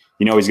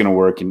 He's going to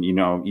work, and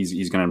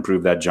he's going to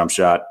improve that jump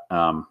shot.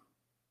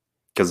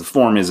 Because the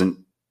form it's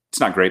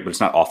not great, but it's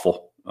not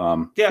awful.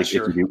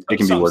 It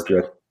can be worked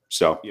with.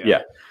 So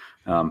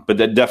but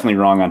that definitely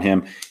wrong on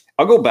him.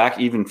 I'll go back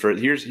even for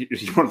you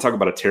want to talk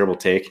about a terrible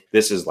take.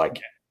 This is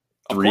like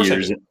 3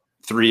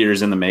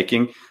 years in the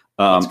making.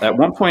 At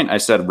one point I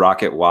said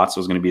Rocket Watts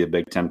was going to be the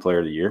Big Ten player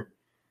of the year.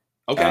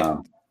 Okay.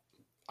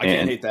 I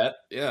can't hate that.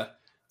 Yeah.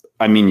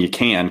 I mean, you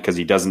can, because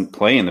he doesn't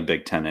play in the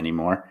Big Ten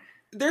anymore.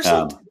 There's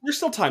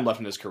still time left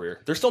in his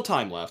career. There's still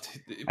time left.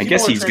 I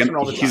guess he's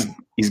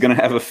gonna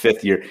have a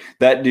fifth year.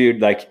 That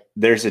dude, like,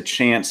 there's a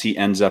chance he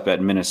ends up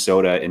at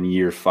Minnesota in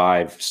year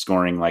 5,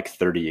 scoring like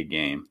 30 a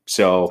game.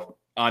 So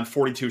on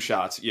 42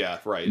 shots, yeah,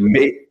 right.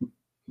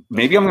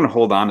 Maybe I'm gonna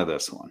hold on to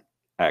this one.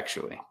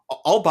 Actually,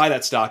 I'll buy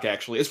that stock.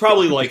 Actually, it's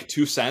probably like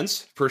 2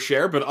 cents per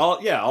share, but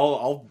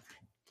I'll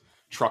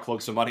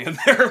truckload some money in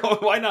there.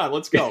 Why not?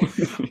 Let's go.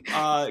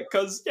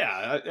 Because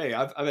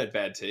I've had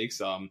bad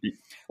takes.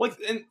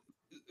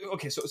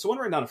 Okay, so one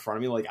right down in front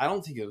of me, like I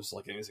don't think it was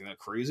like anything that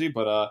crazy,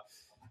 but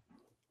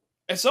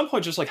at some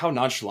point, just like how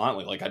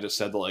nonchalantly, like I just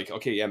said, like,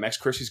 okay, yeah, Max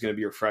Christie's going to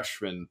be your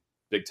freshman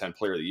Big Ten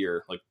Player of the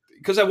Year, like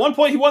because at one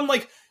point he won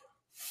like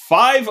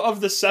 5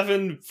 of the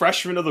 7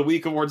 Freshman of the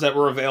Week awards that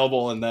were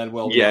available, and then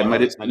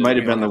it might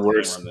have been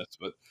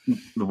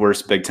the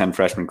worst Big Ten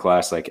freshman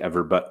class like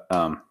ever, but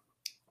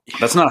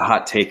that's not a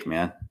hot take,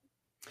 man.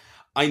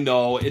 I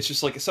know, it's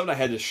just like something I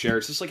had to share.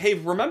 It's just like, hey,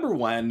 remember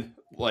when?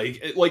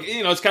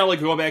 It's kind of like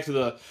going back to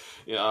the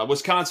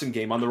Wisconsin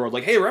game on the road.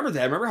 Like, hey, remember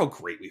that? Remember how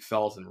great we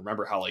felt, and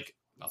remember how like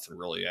nothing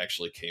really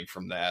actually came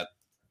from that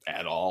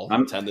at all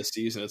in 10 this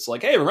season. It's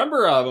like, hey,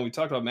 remember when we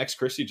talked about Max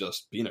Christie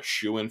just being a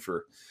shoo-in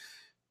for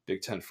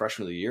Big Ten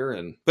Freshman of the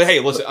Year? But hey,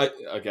 listen,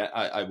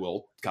 I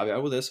will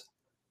caveat with this: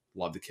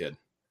 love the kid.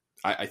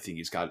 I think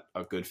he's got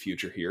a good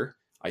future here.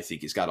 I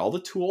think he's got all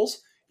the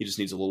tools. He just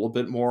needs a little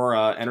bit more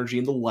energy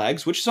in the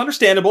legs, which is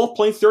understandable.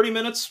 Playing 30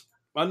 minutes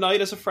a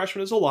night as a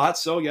freshman is a lot,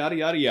 so yada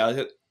yada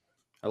yada.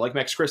 I like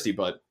Max Christie,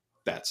 but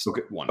that's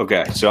one.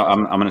 Okay, so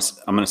I'm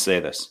gonna say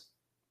this,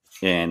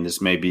 and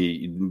this may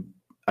be.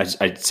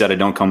 I said I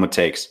don't come with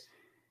takes.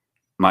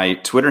 My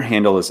Twitter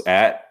handle is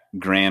at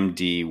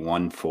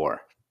GrahamD14. All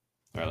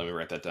right, let me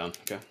write that down.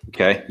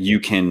 Okay. You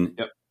can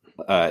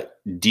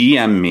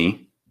DM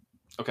me.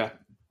 Okay.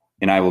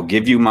 And I will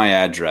give you my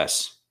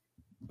address.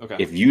 Okay.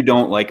 If you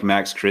don't like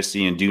Max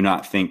Christie and do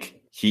not think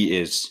he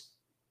is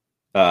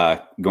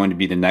going to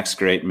be the next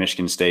great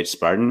Michigan State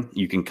Spartan,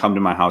 you can come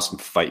to my house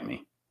and fight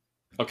me.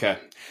 Okay.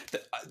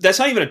 That's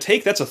not even a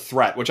take. That's a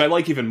threat, which I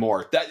like even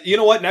more. You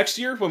know what? Next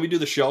year, when we do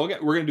the show again,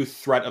 we're going to do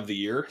Threat of the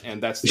Year,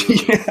 and that's the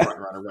front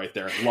runner right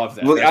there. Love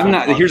that.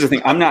 Well, here's the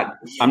thing. I'm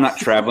not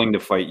traveling to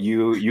fight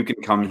you. You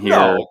can come here.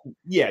 No.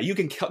 Yeah, you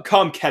can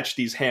come catch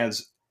these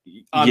hands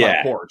on my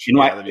porch.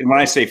 When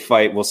I say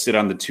fight, we'll sit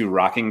on the 2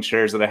 rocking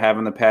chairs that I have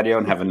in the patio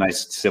and have a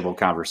nice civil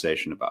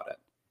conversation about it.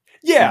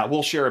 Yeah,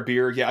 we'll share a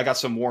beer. Yeah, I got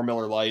some more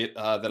Miller Lite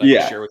that I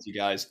can share with you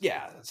guys.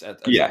 Yeah, that's no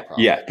problem.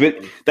 Yeah. But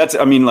that's,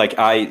 I mean, like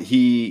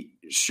he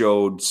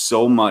showed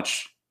so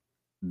much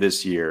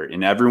this year,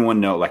 and everyone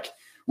know, like,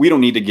 we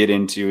don't need to get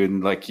into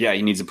and like, yeah,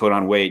 he needs to put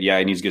on weight. Yeah,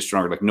 he needs to get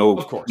stronger. Like,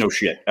 no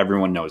shit.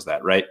 Everyone knows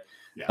that, right?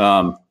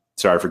 Yeah.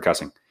 Sorry for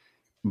cussing,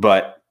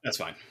 but that's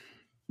fine.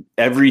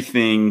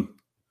 Everything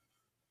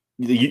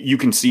you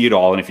can see it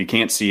all, and if you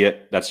can't see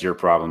it, that's your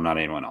problem, not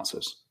anyone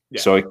else's.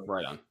 Yeah, so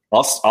right on.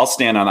 I'll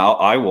stand on.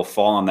 I will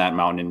fall on that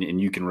mountain, and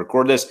you can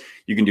record this.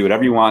 You can do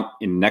whatever you want.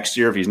 In next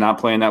year, if he's not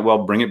playing that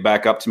well, bring it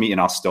back up to me,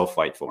 and I'll still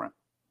fight for him.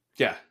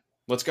 Yeah,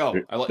 let's go.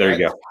 There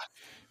you go.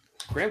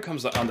 Graham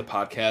comes on the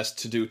podcast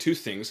to do two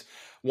things.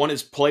 One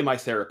is play my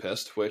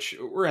therapist, which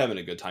we're having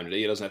a good time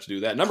today. He doesn't have to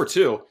do that. Number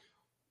two,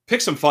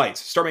 pick some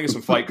fights. Start making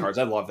some fight cards.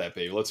 I love that,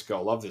 baby. Let's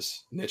go. Love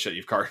this niche that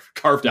you've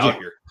carved out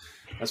here.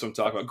 That's what I'm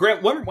talking about.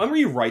 Graham, when were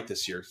you right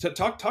this year?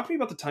 Talk to me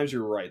about the times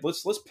you were right.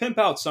 Let's pimp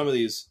out some of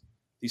these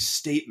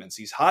statements,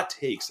 these hot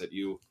takes that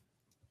you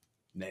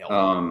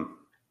nailed.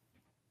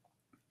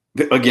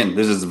 Again,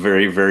 this is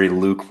very, very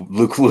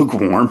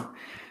lukewarm.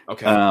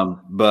 Okay.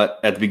 But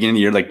at the beginning of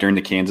the year, like during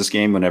the Kansas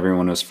game, when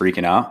everyone was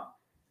freaking out,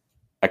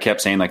 I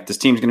kept saying like, this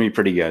team's going to be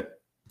pretty good.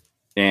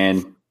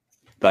 And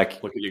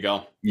like, look at you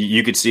go.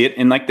 You could see it.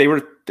 And like, they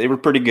were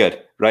pretty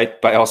good,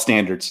 right? By all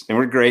standards. They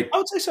were great. I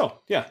would say so.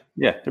 Yeah.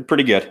 Yeah. They're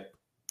pretty good.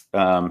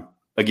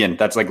 Again,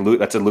 that's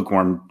a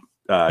lukewarm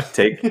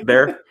take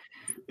there,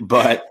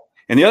 but,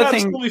 and the other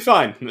thing will be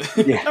fine.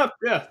 Yeah.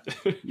 Yeah.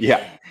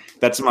 Yeah.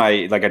 That's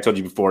like I told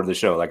you before the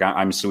show, like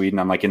I'm Sweden.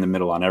 I'm like in the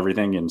middle on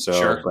everything. And so,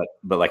 sure.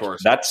 but like,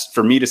 that's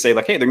for me to say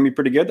like, hey, they're gonna be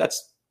pretty good.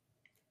 That's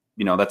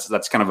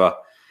kind of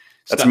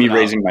that's me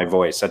raising my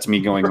voice. That's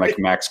me going like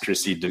Max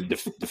Christie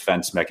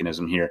defense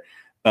mechanism here.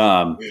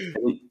 And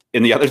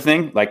the other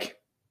thing, like,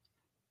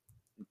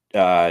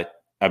 I've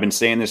been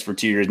saying this for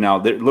 2 years now,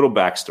 the little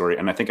backstory.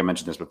 And I think I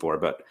mentioned this before,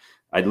 but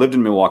I lived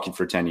in Milwaukee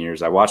for 10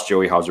 years. I watched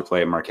Joey Hauser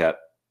play at Marquette.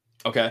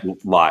 Okay.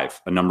 Live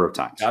a number of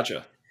times.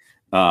 Gotcha.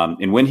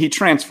 And when he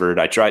transferred,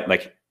 I tried,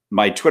 like,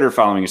 my Twitter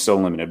following is so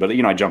limited, but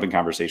I jump in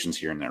conversations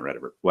here and there,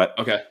 whatever.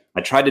 Okay.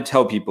 I tried to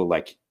tell people,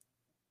 like,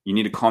 you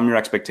need to calm your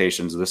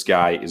expectations. This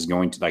guy is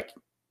going to, like,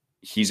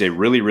 he's a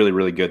really, really,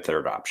 really good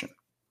third option.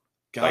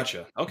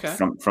 Gotcha. Like, okay.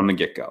 From the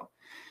get-go.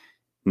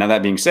 Now,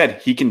 that being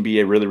said, he can be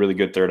a really, really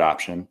good third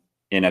option.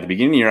 And at the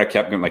beginning of the year, I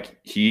kept going, like,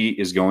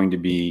 he's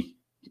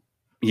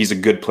a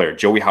good player.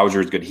 Joey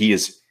Hauser is good. He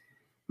is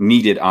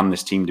needed on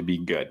this team to be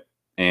good.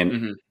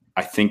 And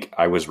I think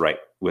I was right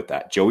with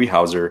that. Joey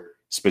Hauser,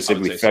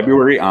 specifically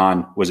February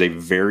on, was a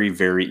very,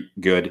 very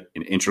good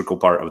and integral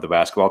part of the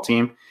basketball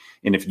team.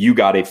 And if you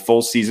got a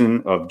full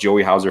season of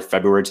Joey Hauser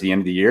February to the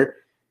end of the year,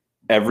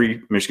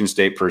 every Michigan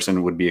State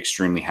person would be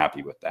extremely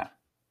happy with that.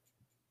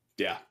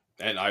 Yeah.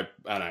 And I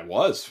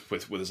was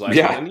with his last one.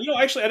 And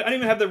actually I didn't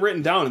even have that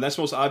written down, and that's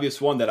the most obvious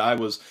one that I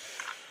was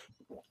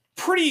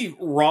pretty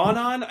wrong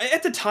on.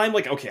 At the time,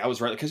 like, okay, I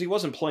was right because he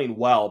wasn't playing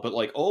well, but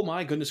like, oh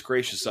my goodness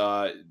gracious,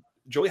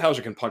 Joey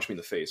Hauser can punch me in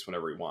the face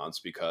whenever he wants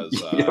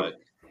because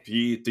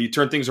he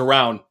turned things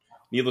around.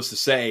 Needless to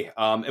say,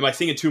 am I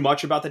thinking too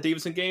much about the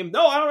Davidson game?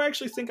 No, I don't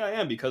actually think I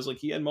am, because like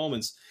he had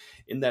moments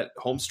in that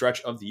home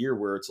stretch of the year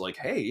where it's like,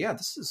 hey, yeah,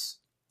 this is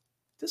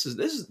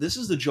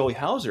the Joey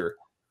Hauser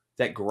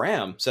that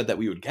Graham said that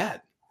we would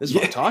get. This is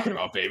what I'm talking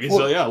about, baby. Well,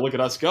 so yeah, look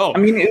at us go. I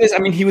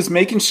mean, he was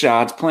making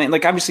shots, playing,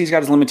 like, obviously he's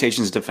got his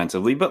limitations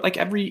defensively, but like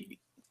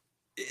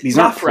he's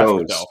not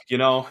pros,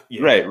 though,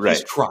 Yeah, right.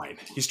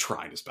 He's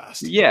trying his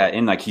best. Yeah,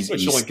 and like he's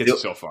only still, gets you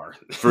so far.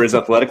 For his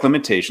athletic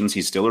limitations,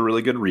 he's still a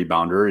really good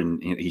rebounder,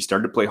 and he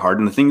started to play hard.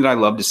 And the thing that I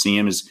love to see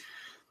him is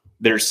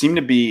there seemed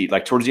to be,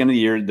 like, towards the end of the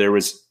year, there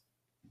was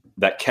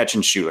that catch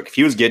and shoot. Like, if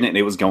he was getting it,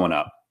 it was going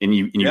up. And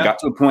you got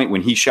to the point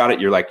when he shot it,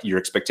 your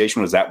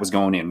expectation was that was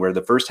going in. Where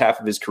the first half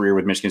of his career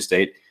with Michigan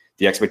State,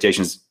 the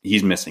expectation is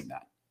he's missing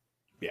that.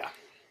 Yeah.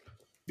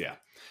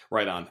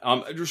 Right on.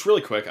 Just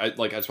really quick, I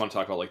just want to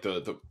talk about like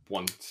the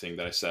one thing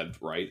that I said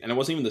right, and it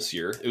wasn't even this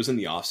year; it was in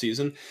the off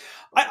season.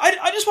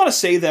 I just want to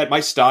say that my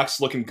stock's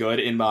looking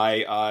good in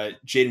my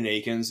Jaden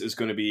Akins is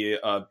going to be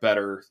a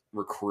better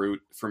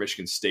recruit for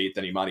Michigan State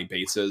than Imani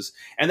Bates is,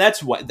 and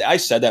that's what I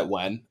said that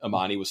when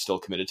Imani was still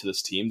committed to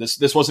this team.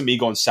 This wasn't me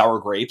going sour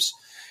grapes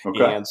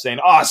and saying,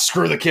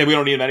 screw the kid, we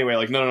don't need him anyway.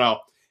 Like, no.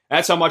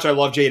 That's how much I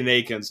love Jaden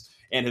Akins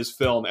and his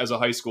film as a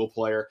high school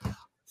player.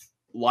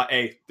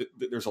 Hey,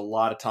 there's a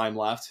lot of time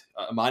left.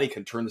 Imani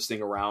can turn this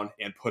thing around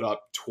and put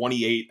up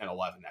 28 and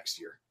 11 next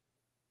year.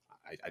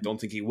 I don't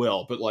think he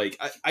will, but like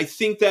I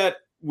think that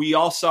we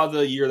all saw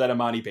the year that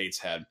Imani Bates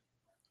had.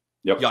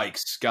 Yep.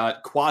 Yikes,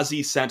 got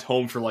quasi sent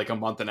home for like a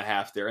month and a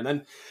half there. And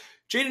then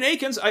Jaden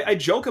Akins, I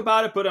joke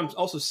about it, but I'm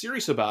also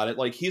serious about it.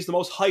 Like, he's the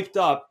most hyped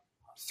up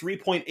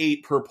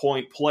 3.8 per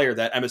point player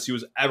that MSU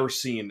has ever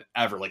seen,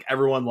 ever. Like,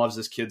 everyone loves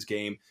this kid's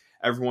game.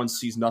 Everyone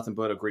sees nothing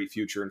but a great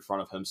future in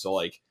front of him. So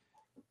like,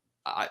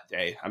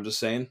 I'm just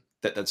saying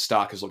that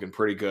stock is looking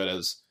pretty good,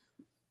 as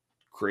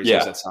crazy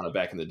as that sounded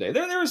back in the day.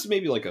 There was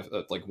maybe like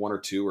a like 1 or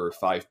 2 or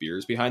 5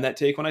 beers behind that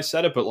take when I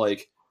said it, but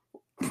like,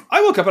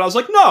 I woke up and I was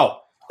like, no.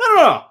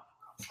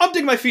 I'm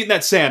digging my feet in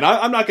that sand.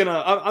 I'm not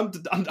gonna.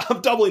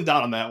 I'm doubling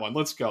down on that one.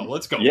 Let's go.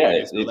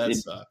 Yeah,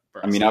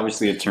 I mean,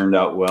 obviously it turned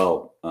out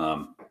well.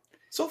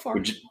 So far.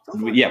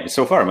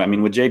 So far. I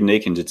mean, with Jaden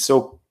Akins, it's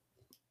so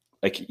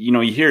like, you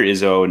hear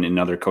Izzo and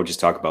other coaches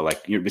talk about,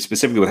 like,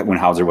 specifically when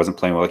Hauser wasn't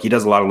playing well, like he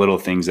does a lot of little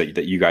things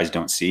that you guys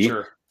don't see.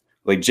 Sure.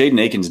 Like Jaden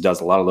Akins does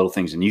a lot of little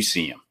things and you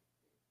see him.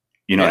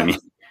 You know what I mean?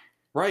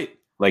 Right.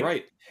 Like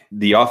right.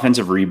 The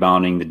offensive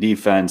rebounding, the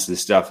defense, the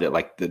stuff that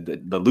like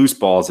the loose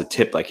balls, the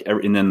tip, like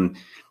and then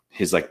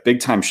his like big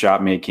time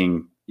shot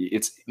making.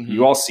 It's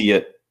you all see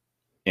it,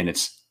 and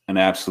it's an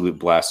absolute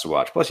blast to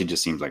watch. Plus, he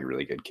just seems like a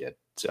really good kid.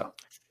 So,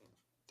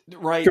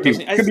 right,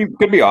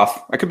 could be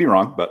off. I could be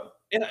wrong, but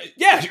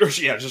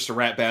just a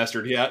rat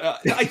bastard. Yeah,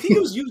 I think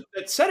it was you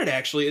that said it.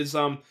 Actually, is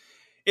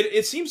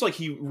It seems like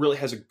he really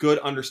has a good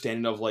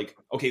understanding of like,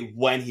 okay,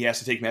 when he has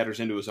to take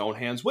matters into his own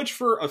hands, which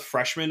for a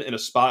freshman in a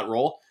spot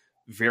role,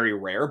 very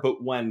rare.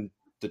 But when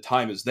the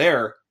time is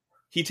there,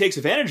 he takes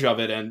advantage of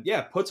it and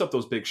puts up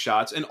those big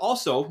shots. And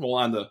also, well,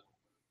 on the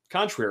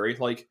contrary,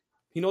 like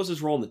he knows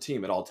his role in the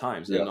team at all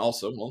times. And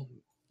also, well,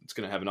 it's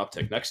going to have an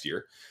uptick next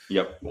year.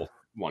 Yep. Well,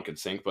 one could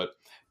think,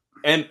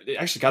 and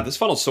actually, God, this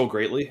funnels so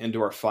greatly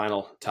into our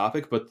final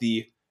topic, but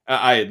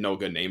I had no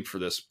good name for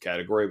this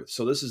category.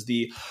 So this is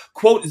the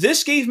quote,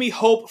 "This gave me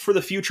hope for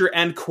the future,"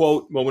 end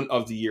quote, moment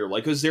of the year.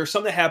 Like, was there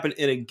something that happened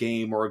in a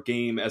game or a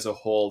game as a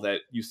whole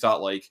that you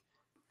thought like,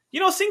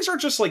 things are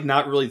just like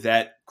not really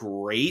that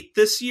great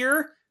this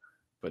year,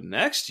 but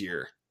next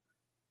year,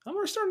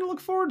 we're starting to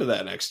look forward to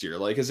that next year.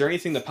 Like, is there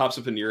anything that pops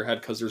up into your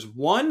head? Because there's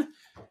one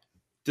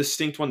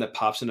distinct one that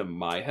pops into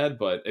my head,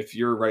 but if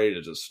you're ready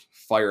to just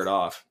fire it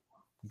off,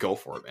 go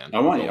for it, man. I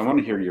want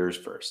to hear yours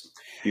first.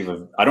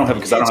 I don't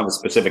have a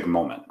specific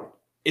moment.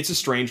 It's a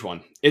strange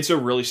one. It's a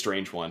really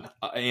strange one.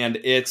 And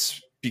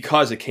it's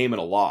because it came in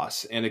a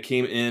loss, and it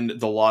came in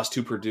the loss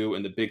to Purdue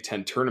in the Big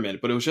Ten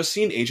tournament. But it was just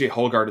seeing AJ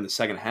Hoggard in the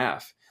second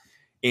half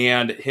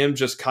and him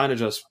just kind of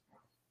just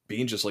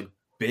being just like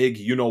big,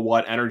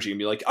 energy and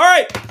be like, all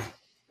right,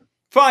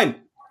 fine.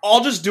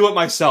 I'll just do it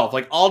myself.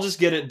 Like, I'll just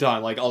get it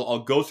done. Like, I'll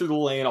go through the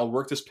lane. I'll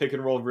work this pick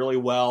and roll really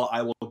well.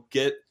 I will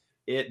get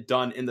it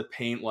done in the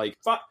paint. Like,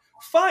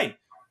 fine.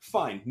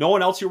 No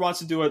one else here wants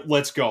to do it.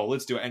 Let's go.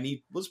 Let's do it. And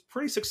he was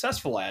pretty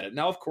successful at it.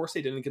 Now, of course,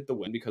 they didn't get the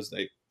win because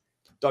they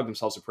dug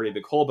themselves a pretty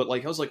big hole. But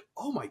like, I was like,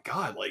 oh my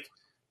God, like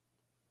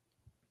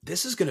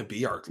this is going to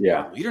be our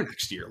leader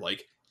next year.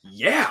 Like,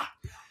 love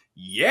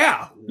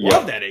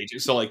that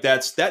agent. So like,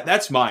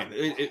 that's mine.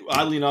 It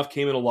oddly enough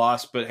came in a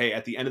loss, but hey,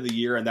 at the end of the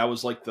year, and that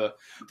was like the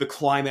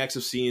climax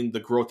of seeing the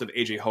growth of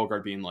AJ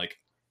Hoggard being like,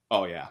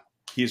 oh yeah,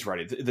 he's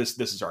ready. This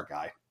is our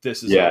guy.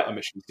 This is a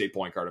Michigan State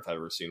point guard if I've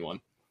ever seen one.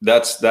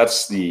 That's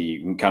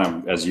the kind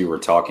of, as you were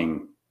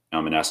talking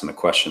and asking the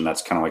question,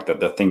 that's kind of like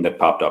the thing that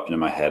popped up into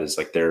my head is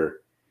like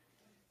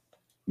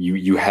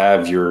you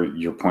have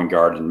your point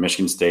guard in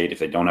Michigan State. If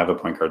they don't have a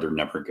point guard, they're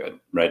never good,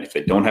 right? If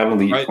they don't have a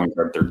lead point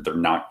guard, they're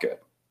not good.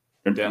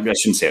 I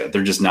shouldn't say that.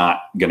 They're just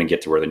not going to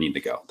get to where they need to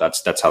go.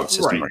 That's how the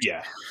system works.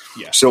 Yeah.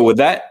 So with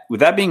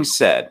that being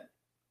said,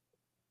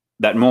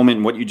 that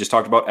moment, what you just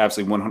talked about,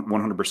 absolutely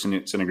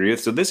 100% agree with.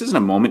 So this isn't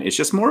a moment. It's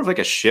just more of like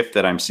a shift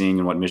that I'm seeing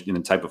in in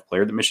the type of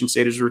player that Michigan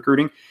State is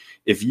recruiting.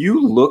 If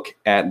you look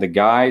at the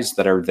guys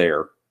that are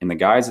there and the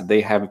guys that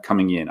they have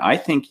coming in, I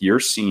think you're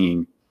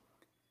seeing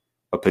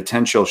a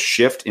potential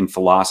shift in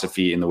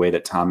philosophy in the way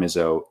that Tom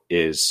Izzo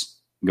is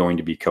going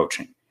to be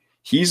coaching.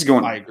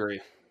 I agree.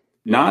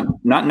 Not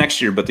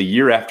next year, but the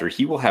year after,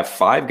 he will have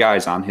 5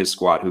 guys on his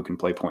squad who can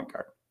play point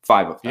guard.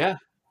 5 of them. Yeah.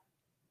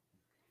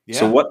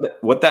 So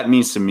what that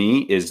means to me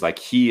is like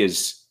he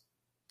is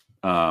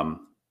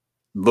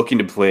looking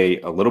to play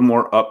a little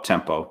more up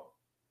tempo.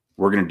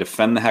 We're going to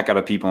defend the heck out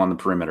of people on the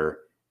perimeter,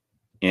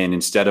 and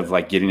instead of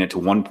like getting it to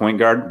one point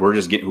guard, we're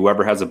just getting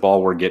whoever has the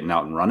ball. We're getting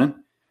out and running.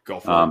 Go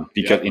for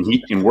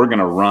it. And we're going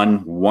to run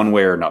one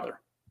way or another.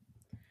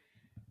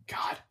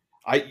 God.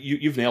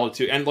 You've nailed it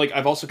too. And like,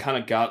 I've also kind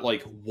of got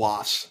like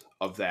wafts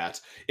of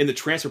that in the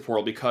transfer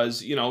portal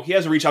because, he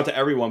hasn't reached out to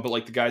everyone, but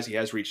like the guys he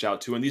has reached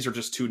out to, and these are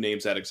just 2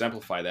 names that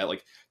exemplify that,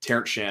 like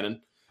Terrence Shannon.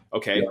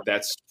 Okay.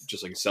 That's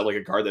just like I said, like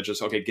a guard that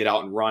just, get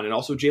out and run. And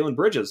also Jalen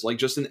Bridges, like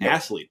just an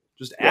athlete,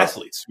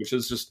 athletes, which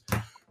is just,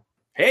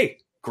 hey,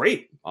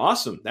 great.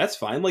 Awesome. That's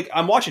fine. Like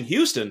I'm watching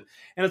Houston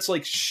and it's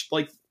like,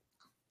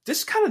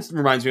 this kind of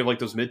reminds me of like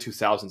those mid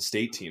 2000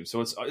 state teams.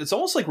 So it's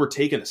almost like we're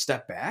taking a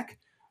step back.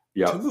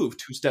 To move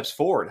 2 steps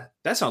forward.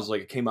 That sounds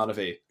like it came out of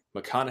a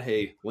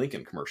McConaughey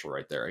Lincoln commercial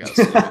right there. I gotta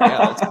say,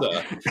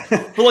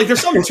 but like,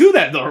 there's something to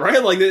that though,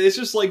 right? Like, it's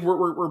just like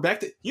we're back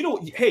to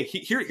Hey,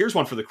 here's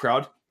one for the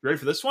crowd. You ready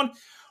for this one?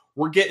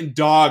 We're getting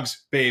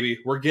dogs, baby.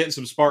 We're getting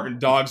some Spartan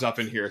dogs up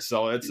in here.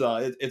 So it's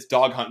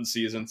dog hunting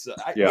season. So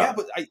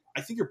but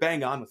I think you're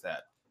bang on with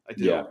that. I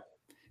do. Yeah,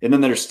 and then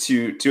there's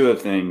two other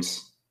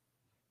things.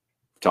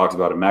 We talked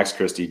about it. Max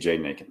Christie,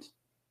 Jaden Akins.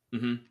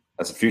 Mm-hmm.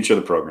 That's the future of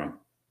the program.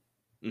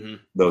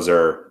 Mm-hmm. Those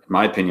are, in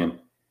my opinion,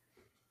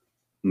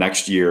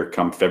 next year,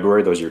 come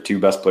February, those are your 2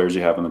 best players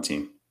you have on the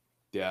team.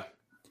 Yeah.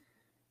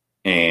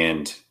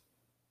 And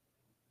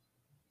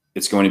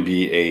it's going to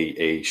be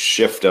a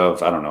shift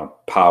of, I don't know,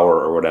 power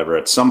or whatever.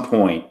 At some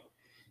point,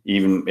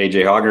 even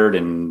AJ Hoggard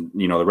and,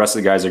 the rest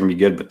of the guys are going to be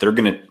good, but they're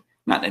going to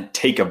not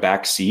take a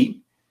back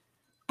seat,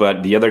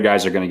 But the other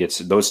guys are going to get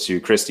those two,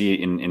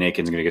 Christie and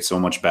Aiken's going to get so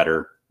much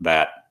better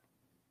that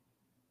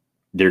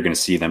they're going to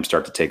see them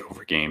start to take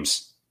over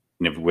games.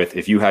 And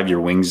if you have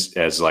your wings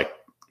as like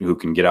who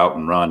can get out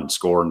and run and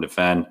score and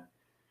defend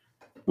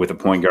with a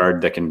point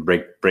guard that can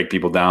break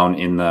people down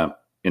in the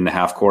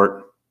half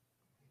court,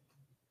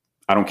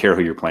 I don't care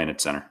who you're playing at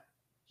center.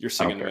 You're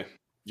singing to me.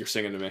 You're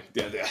singing to me.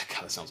 Yeah.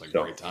 God, that sounds like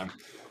a great time.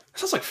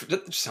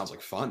 That just sounds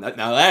like fun.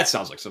 That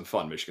sounds like some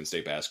fun Michigan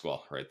State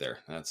basketball right there.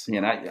 That's now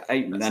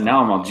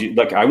I'm on.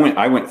 Look, I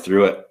went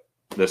through it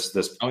this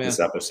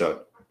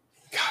episode.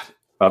 God,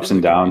 ups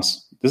and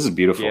downs. This is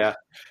beautiful. Yeah.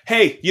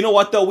 Hey, you know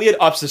what though? We had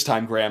ups this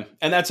time, Graham,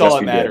 and that's all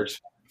that matters.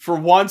 Did. For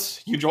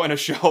once, you join a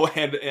show,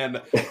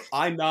 and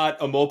I'm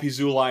not a mopey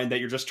zoo line that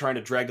you're just trying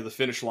to drag to the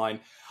finish line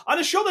on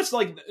a show that's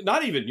like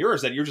not even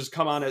yours. That you're just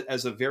come on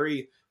as a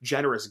very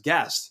generous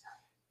guest,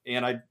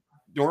 and I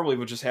normally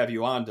would just have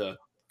you on to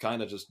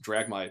kind of just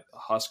drag my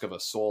husk of a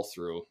soul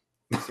through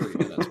 30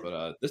 minutes.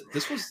 But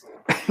this was,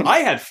 I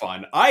had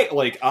fun.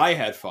 I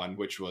had fun,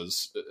 which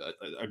was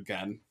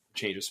again.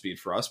 Change of speed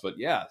for us, but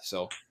yeah.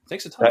 So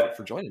thanks a ton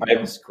for joining me. I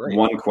have great.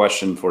 One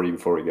question for you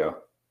before we go.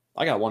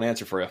 I got one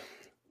answer for you.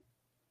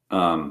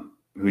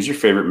 Who's your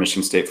favorite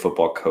Michigan State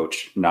football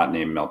coach not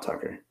named Mel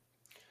Tucker?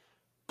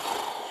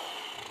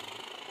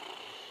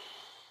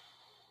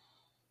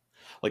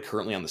 Like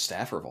currently on the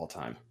staff or of all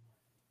time?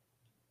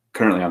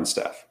 Currently on the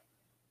staff.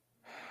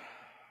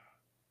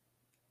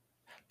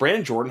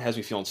 Brandon Jordan has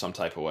me feeling some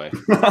type of way.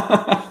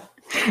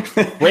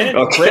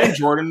 Brandon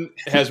Jordan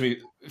has me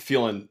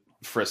feeling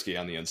frisky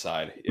on the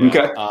inside. Yeah.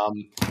 Okay.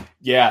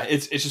 Yeah,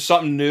 it's just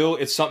something new.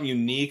 It's something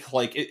unique.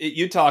 Like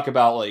you talk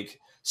about like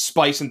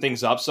spicing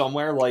things up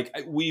somewhere. Like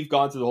we've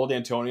gone through the whole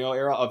D'Antonio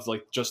era of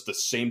like just the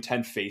same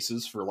 10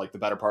 faces for like the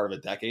better part of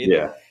a decade.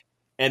 Yeah.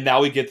 And now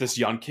we get this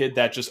young kid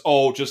that just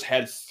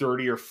had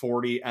 30 or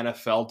 40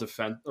 NFL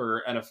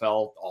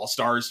NFL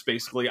All-Stars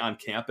basically on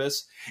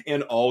campus.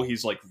 And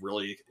he's like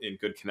really in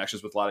good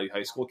connections with a lot of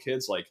high school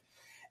kids. Like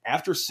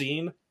after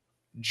seeing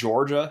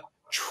Georgia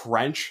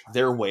trench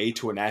their way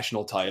to a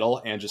national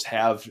title and just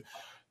have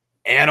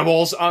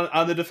animals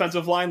on the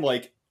defensive line,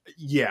 like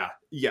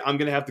I'm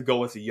gonna have to go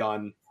with the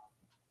young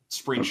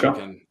spring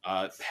chicken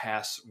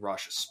pass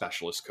rush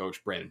specialist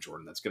coach Brandon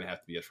Jordan. That's gonna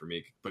have to be it for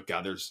me. But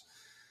God, there's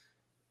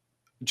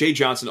Jay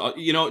Johnson.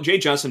 Jay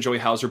Johnson and Joey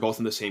Hauser both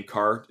in the same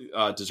car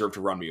deserve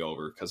to run me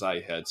over because I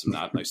had some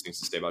not nice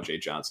things to say about Jay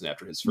Johnson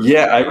after his first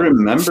I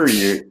remember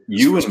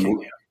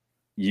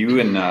you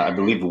and I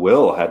believe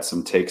Will had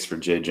some takes for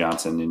Jay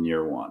Johnson in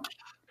year one.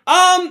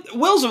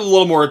 Will's a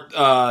little more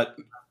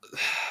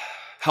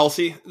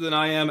healthy than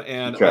I am,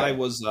 and okay. I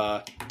was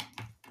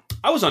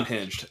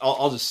unhinged.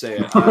 I'll just say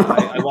it.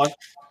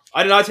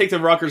 I did not take the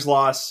Rutgers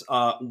loss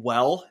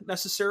well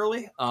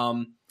necessarily.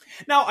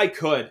 Now I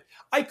could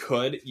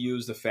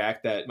use the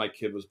fact that my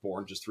kid was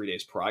born just 3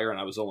 days prior, and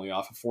I was only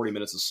off of 40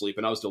 minutes of sleep,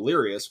 and I was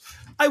delirious.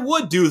 I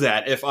would do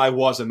that if I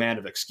was a man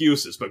of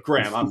excuses, but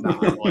Graham, I'm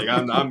not. Like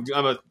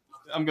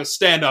I'm a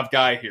stand-up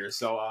guy here,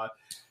 so.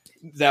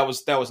 That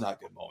was not a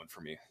good moment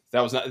for me.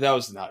 That was not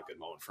a good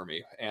moment for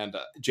me. And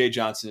Jay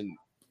Johnson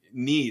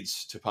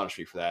needs to punish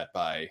me for that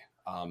by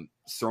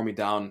throwing me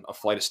down a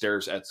flight of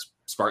stairs at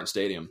Spartan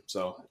Stadium.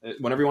 So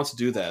whenever he wants to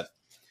do that,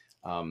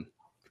 he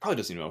probably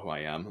doesn't even know who I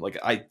am. Like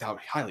I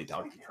highly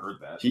doubt he heard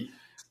that.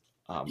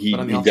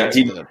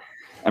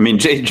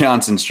 Jay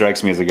Johnson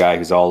strikes me as a guy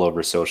who's all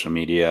over social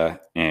media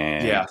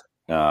and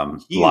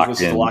he was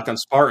the Locked On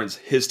Spartans,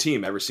 his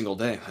team every single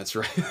day. That's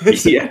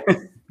right. Yeah.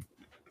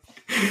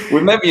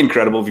 Wouldn't that be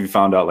incredible if you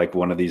found out like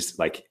one of these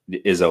like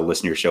Izzo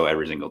listen to your show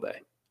every single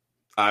day?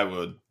 I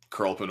would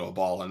curl up into a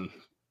ball and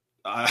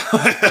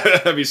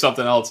that'd be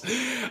something else.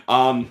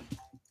 That'd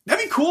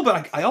be cool,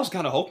 but I also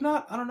kind of hope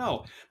not. I don't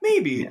know.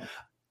 Maybe. Yeah.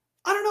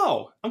 I don't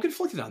know. I'm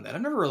conflicted on that.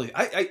 I've never really.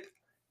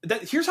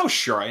 Here's how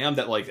sure I am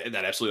that like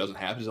that absolutely doesn't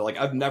happen. Is that, like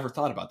I've never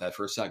thought about that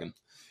for a second.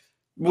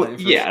 Well,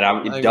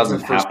 it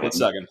doesn't happen. A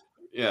second.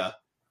 Yeah.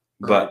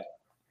 But. Right.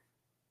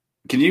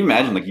 Can you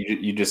imagine, like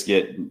you just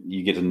get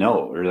a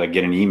note or like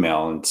get an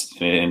email and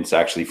it's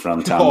actually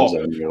from Tom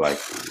Izzo, and you're like,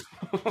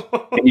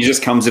 and he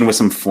just comes in with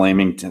some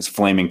flaming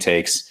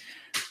takes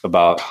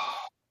about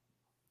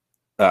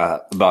I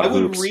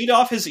would read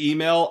off his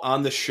email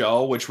on the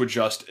show, which would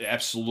just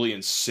absolutely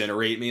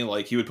incinerate me.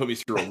 Like he would put me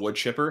through a wood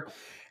chipper,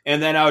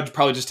 and then I would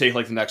probably just take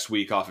like the next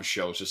week off of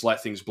shows, just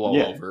let things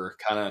blow over,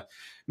 kind of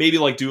maybe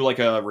like do like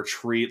a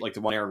retreat, like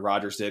the one Aaron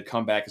Rodgers did,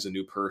 come back as a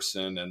new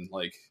person and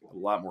like a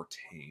lot more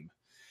tame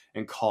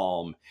and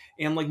calm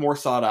and like more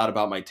thought out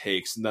about my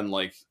takes. And then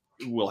like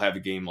we'll have a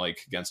game like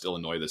against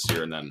Illinois this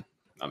year, and then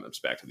I'm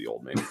just back to the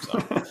old me. So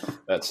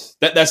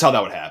that's how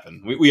that would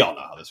happen. We all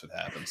know how this would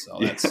happen. So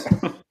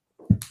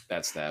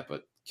that's that.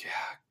 But yeah,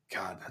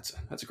 God,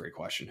 that's a great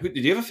question.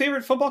 Do you have a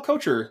favorite football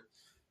coach or?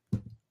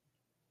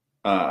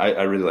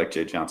 I really like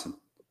Jay Johnson.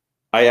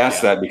 I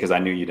asked that because I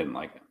knew you didn't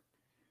like him.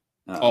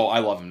 I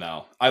love him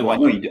now. I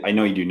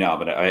know you do now,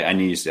 but I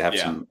knew you used to have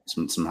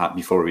some hot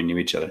before we knew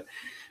each other.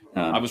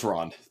 I was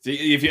wrong.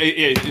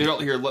 Here,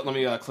 let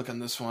me click on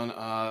this one.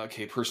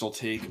 Okay, personal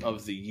take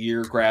of the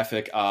year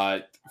graphic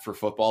for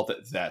football.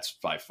 That's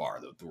by far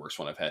the worst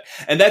one I've had,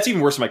 and that's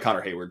even worse than my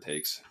Connor Hayward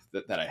takes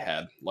that I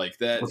had. Like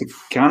that, well, the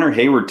Connor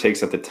Hayward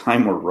takes at the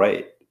time were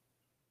right.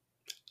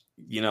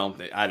 You know,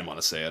 I didn't want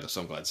to say it,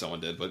 so I'm glad someone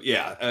did. But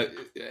yeah,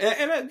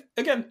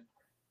 again,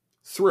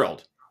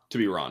 thrilled to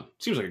be Ron.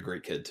 Seems like a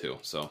great kid too.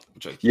 So,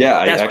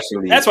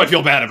 that's what I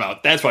feel bad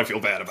about. That's what I feel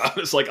bad about.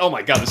 It's like, oh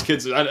my god, this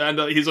kid's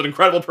he's an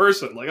incredible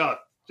person. Like, oh,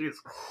 jeez.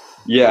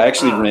 Yeah, I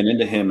actually ran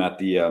into him at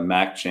the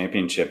MAC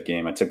championship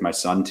game. I took my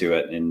son to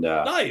it, and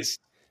nice.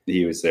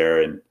 He was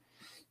there and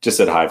just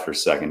said hi for a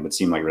second, but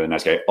seemed like a really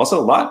nice guy.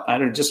 Also,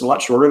 just a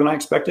lot shorter than I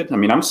expected. I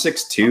mean, I'm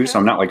 6'2", okay. So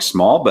I'm not like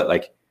small, but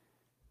like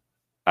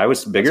I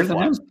was bigger than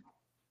him.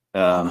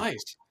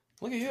 Nice.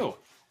 Look at you.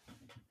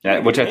 Yeah,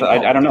 which I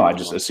thought, I don't know. I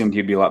just assumed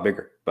he'd be a lot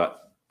bigger,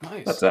 but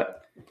nice. That's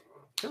that.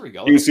 There we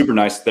go. He was super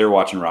nice. They were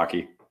watching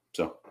Rocky,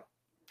 so.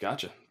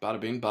 Gotcha. Bada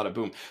bing, bada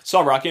boom.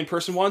 Saw Rocky in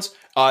person once.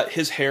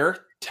 His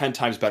hair 10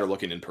 times better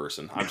looking in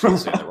person. I'm just gonna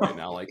say that right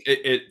now. Like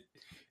it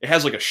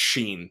has like a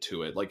sheen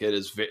to it. Like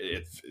it's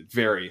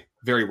very,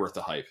 very worth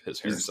the hype. His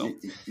hair. So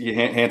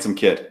handsome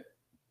kid.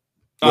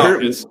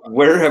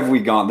 Where have we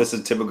gone? This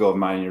is typical of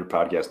mine and your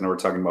podcast. Now we're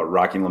talking about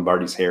Rocky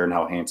Lombardi's hair and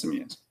how handsome he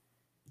is.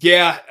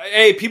 Yeah.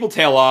 Hey, people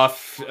tail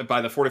off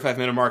by the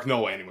 45-minute mark.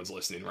 No way anyone's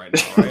listening right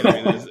now, right? I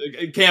mean,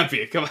 it can't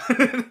be. Come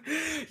on.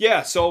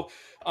 Yeah. So,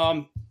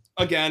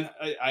 again,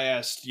 I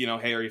asked,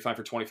 hey, are you fine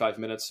for 25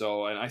 minutes?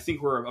 So, and I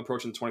think we're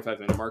approaching the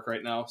 25-minute mark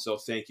right now. So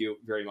thank you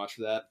very much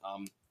for that.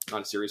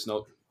 On a serious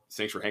note,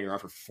 thanks for hanging around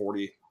for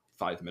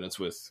 45 minutes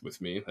with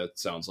me. That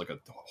sounds like a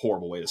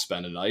horrible way to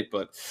spend a night,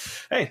 but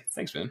hey,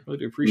 thanks, man. Really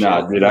do appreciate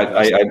it. Dude,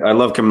 I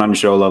love coming on the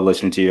show. Love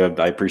listening to you.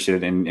 I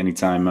appreciate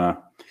it.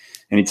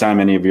 Anytime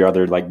any of your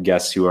other like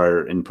guests who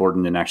are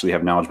important and actually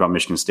have knowledge about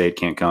Michigan State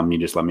can't come, you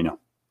just let me know.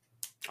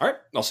 All right.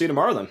 I'll see you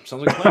tomorrow then.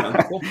 Sounds like a plan,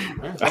 man. Cool.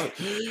 All right.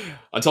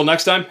 Until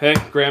next time, hey,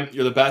 Graham,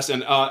 you're the best.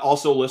 And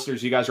also,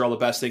 listeners, you guys are all the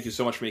best. Thank you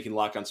so much for making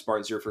Locked On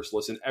Spartans your first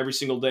listen every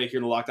single day here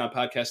in the Locked On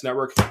Podcast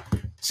Network.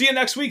 See you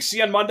next week. See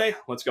you on Monday.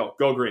 Let's go.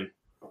 Go Green.